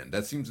Bateman.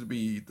 That seems to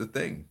be the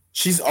thing.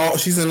 She's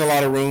in a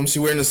lot of rooms.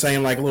 We're in the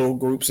same like little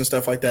groups and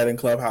stuff like that in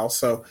Clubhouse.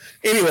 So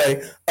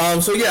anyway,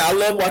 so yeah, I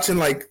love watching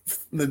like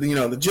the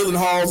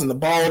Gyllenhaals and the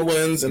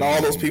Baldwins and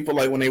all those people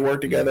like when they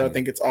work together. I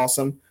think it's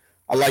awesome.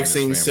 I like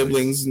seeing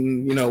siblings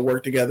and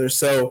work together.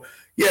 So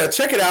yeah,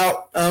 check it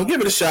out.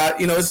 Give it a shot.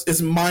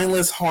 It's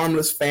mindless,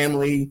 harmless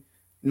family,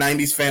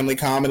 90s family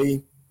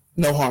comedy.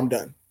 No harm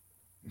done.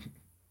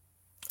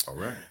 All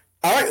right.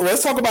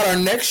 Let's talk about our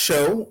next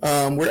show.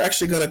 We're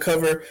actually going to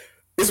cover.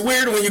 It's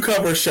weird when you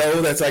cover a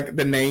show that's like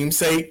the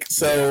namesake.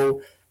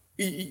 So,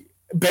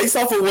 based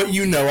off of what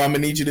you know, I'm going to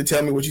need you to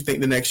tell me what you think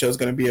the next show is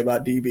going to be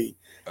about, DB.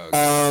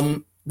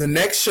 Okay. The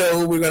next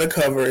show we're going to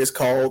cover is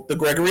called The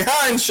Gregory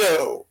Hines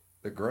Show.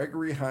 The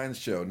Gregory Hines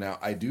Show. Now,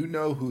 I do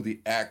know who the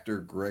actor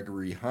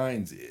Gregory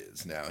Hines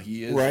is. Now,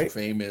 he is a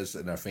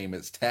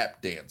famous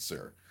tap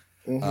dancer.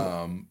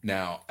 Mm-hmm.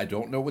 Now, I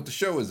don't know what the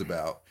show is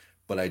about,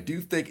 but I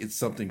do think it's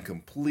something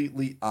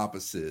completely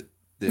opposite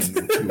than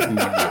who he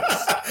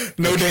is.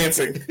 No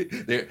dancing.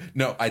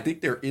 No, I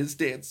think there is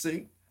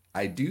dancing.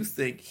 I do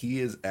think he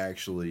is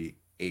actually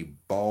a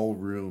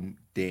ballroom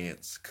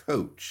dance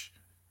coach.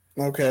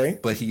 Okay.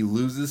 But he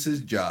loses his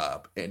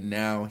job, and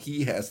now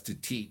he has to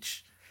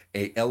teach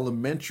a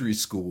elementary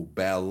school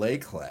ballet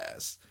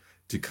class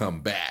to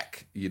come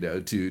back,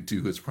 to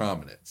his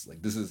prominence.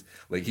 Like, this is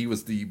like, he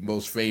was the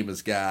most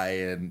famous guy,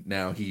 and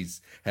now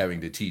he's having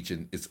to teach,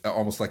 and it's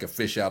almost like a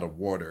fish out of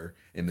water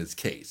in this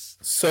case.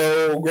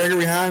 So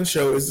Gregory Hines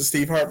Show is the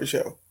Steve Harvey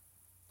Show,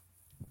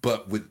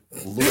 but with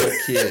little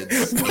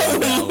kids. I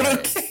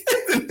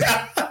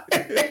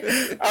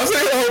was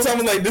saying the whole time,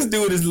 I'm like, this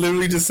dude is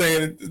literally just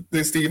saying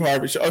the Steve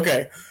Harvey Show.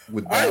 Okay.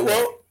 All right,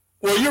 well,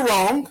 you're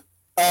wrong.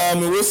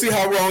 And we'll see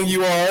how wrong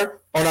you are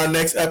on our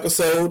next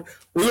episode.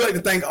 We would like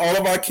to thank all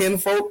of our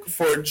kinfolk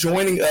for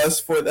joining us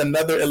for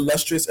another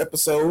illustrious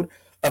episode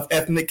of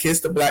Ethnic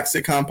Kiss, the Black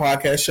Sitcom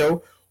Podcast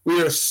Show.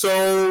 We are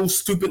so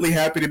stupidly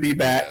happy to be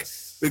back.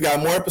 Yes. We got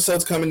more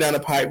episodes coming down the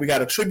pipe. We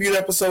got a tribute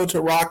episode to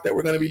Rock that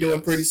we're going to be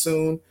doing pretty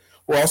soon.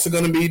 We're also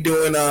going to be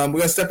doing, we're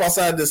going to step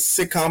outside the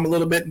sitcom a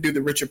little bit and do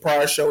the Richard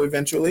Pryor Show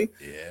eventually.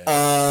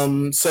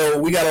 Yeah. So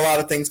we got a lot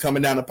of things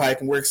coming down the pipe,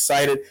 and we're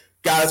excited.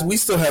 Guys, we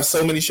still have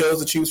so many shows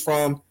to choose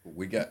from.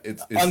 We got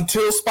it's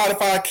until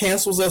Spotify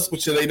cancels us,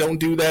 which they don't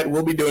do that.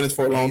 We'll be doing this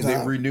for a long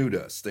time. They renewed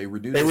us. They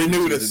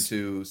renewed us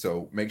too.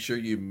 So make sure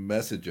you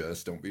message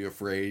us. Don't be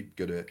afraid.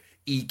 Go to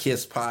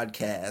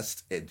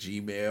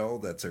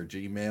ekisspodcast@gmail. That's our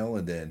Gmail,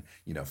 and then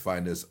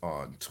find us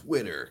on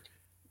Twitter.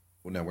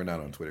 Well, no, we're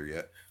not on Twitter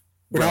yet.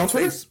 We're not on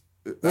Twitter.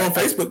 We're on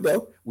Facebook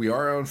though. We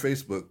are on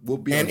Facebook. We'll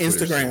be and on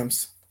Twitter Instagrams.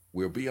 Soon.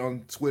 We'll be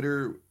on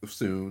Twitter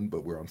soon,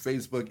 but we're on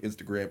Facebook,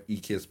 Instagram,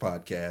 eKiss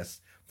Podcast.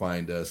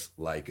 Find us,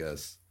 like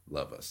us,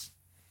 love us.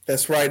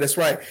 That's right. That's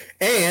right.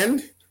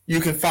 And you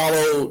can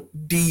follow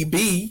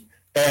DB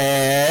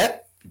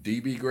at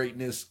DB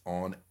Greatness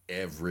on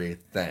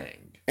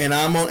everything. And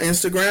I'm on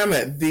Instagram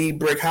at The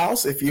Brick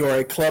House. If you are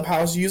a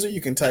Clubhouse user,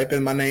 you can type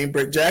in my name,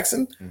 Brick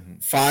Jackson. Mm-hmm.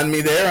 Find me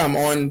there. I'm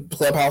on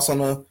Clubhouse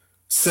on a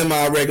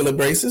semi-regular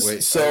basis.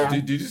 Wait, so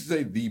did you just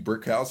say The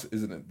Brick House?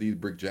 Isn't it The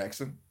Brick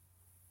Jackson?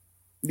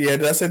 Yeah,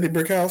 did I say The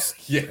Brick House?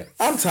 Yeah.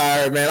 I'm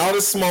tired, man. All the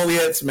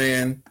Smoliettes,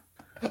 man.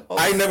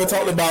 I ain't never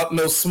talked about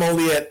no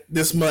Smollett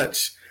this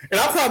much. And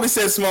I probably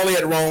said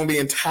Smollett wrong the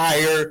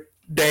entire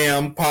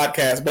damn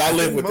podcast, but I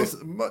live with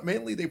it.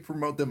 Mainly they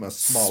promote them as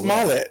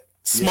Smollett.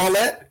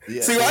 Smollett?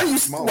 Yeah. See, why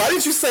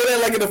did you say that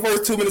like in the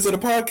first 2 minutes of the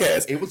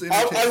podcast? It was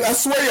I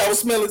swear I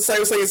was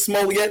saying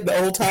Smollett the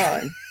whole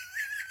time.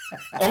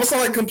 I almost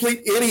sound like a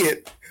complete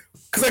idiot.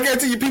 Because I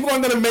guarantee you, people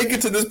aren't going to make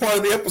it to this part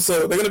of the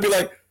episode. They're going to be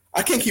like,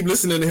 I can't keep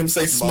listening to him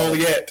say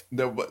Smollett.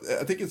 No, but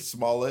I think it's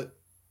Smollett.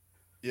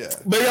 Yeah.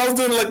 But I was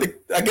doing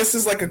I guess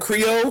it's like a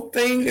Creole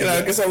thing, and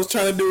I guess I was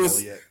trying to do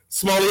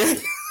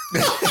Smollett.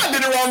 I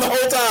did it wrong the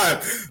whole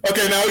time.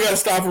 Okay, now we got to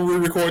stop and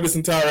re-record this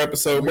entire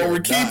episode. We are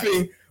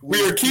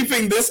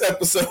keeping this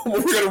episode.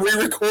 We're going to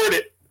re-record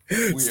it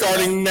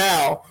starting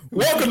now.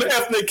 Welcome to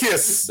Ethnic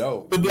Kiss,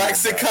 the Black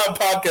Sitcom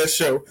Podcast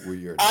Show.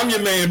 I'm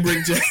your man,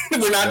 Brick J.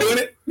 We're not doing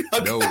it?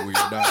 Okay. No, we're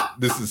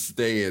not. This is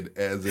staying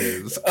as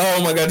is.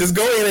 Oh, my God. Just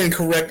go in and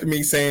correct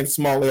me saying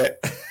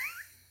Smollett.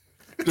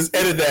 Just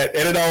edit that.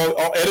 Edit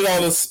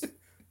all this.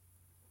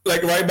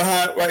 Like right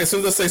behind, right as soon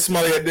as I say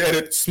Smollett,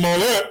 edit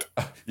Smollett.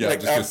 Yeah, like,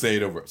 I'm just gonna say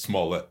it over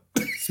Smollett.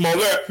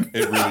 Smollett.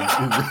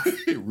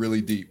 It really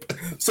deep.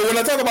 So when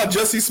I talk about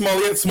Jussie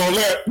Smollett,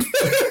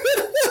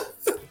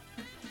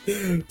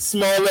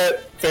 Smollett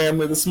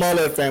family, the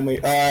Smollett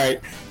family. All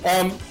right.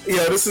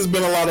 This has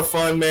been a lot of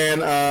fun,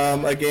 man.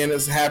 Again,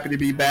 it's happy to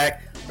be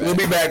back. We'll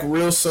be back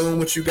real soon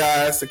with you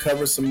guys to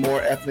cover some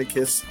more Ethnic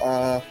Kiss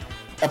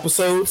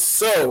episodes.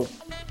 So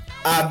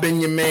I've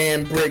been your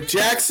man, Brick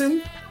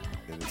Jackson.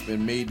 And it's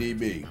been me,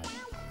 DB.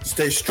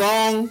 Stay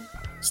strong,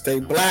 stay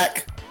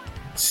black,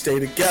 stay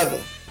together.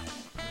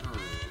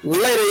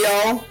 Later,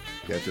 y'all.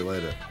 Catch you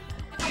later.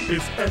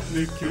 It's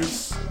Ethnic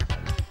Kiss,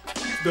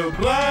 the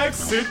Black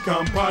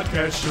Sitcom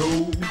Podcast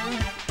Show.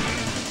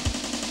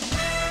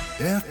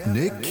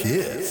 Ethnic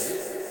Kiss.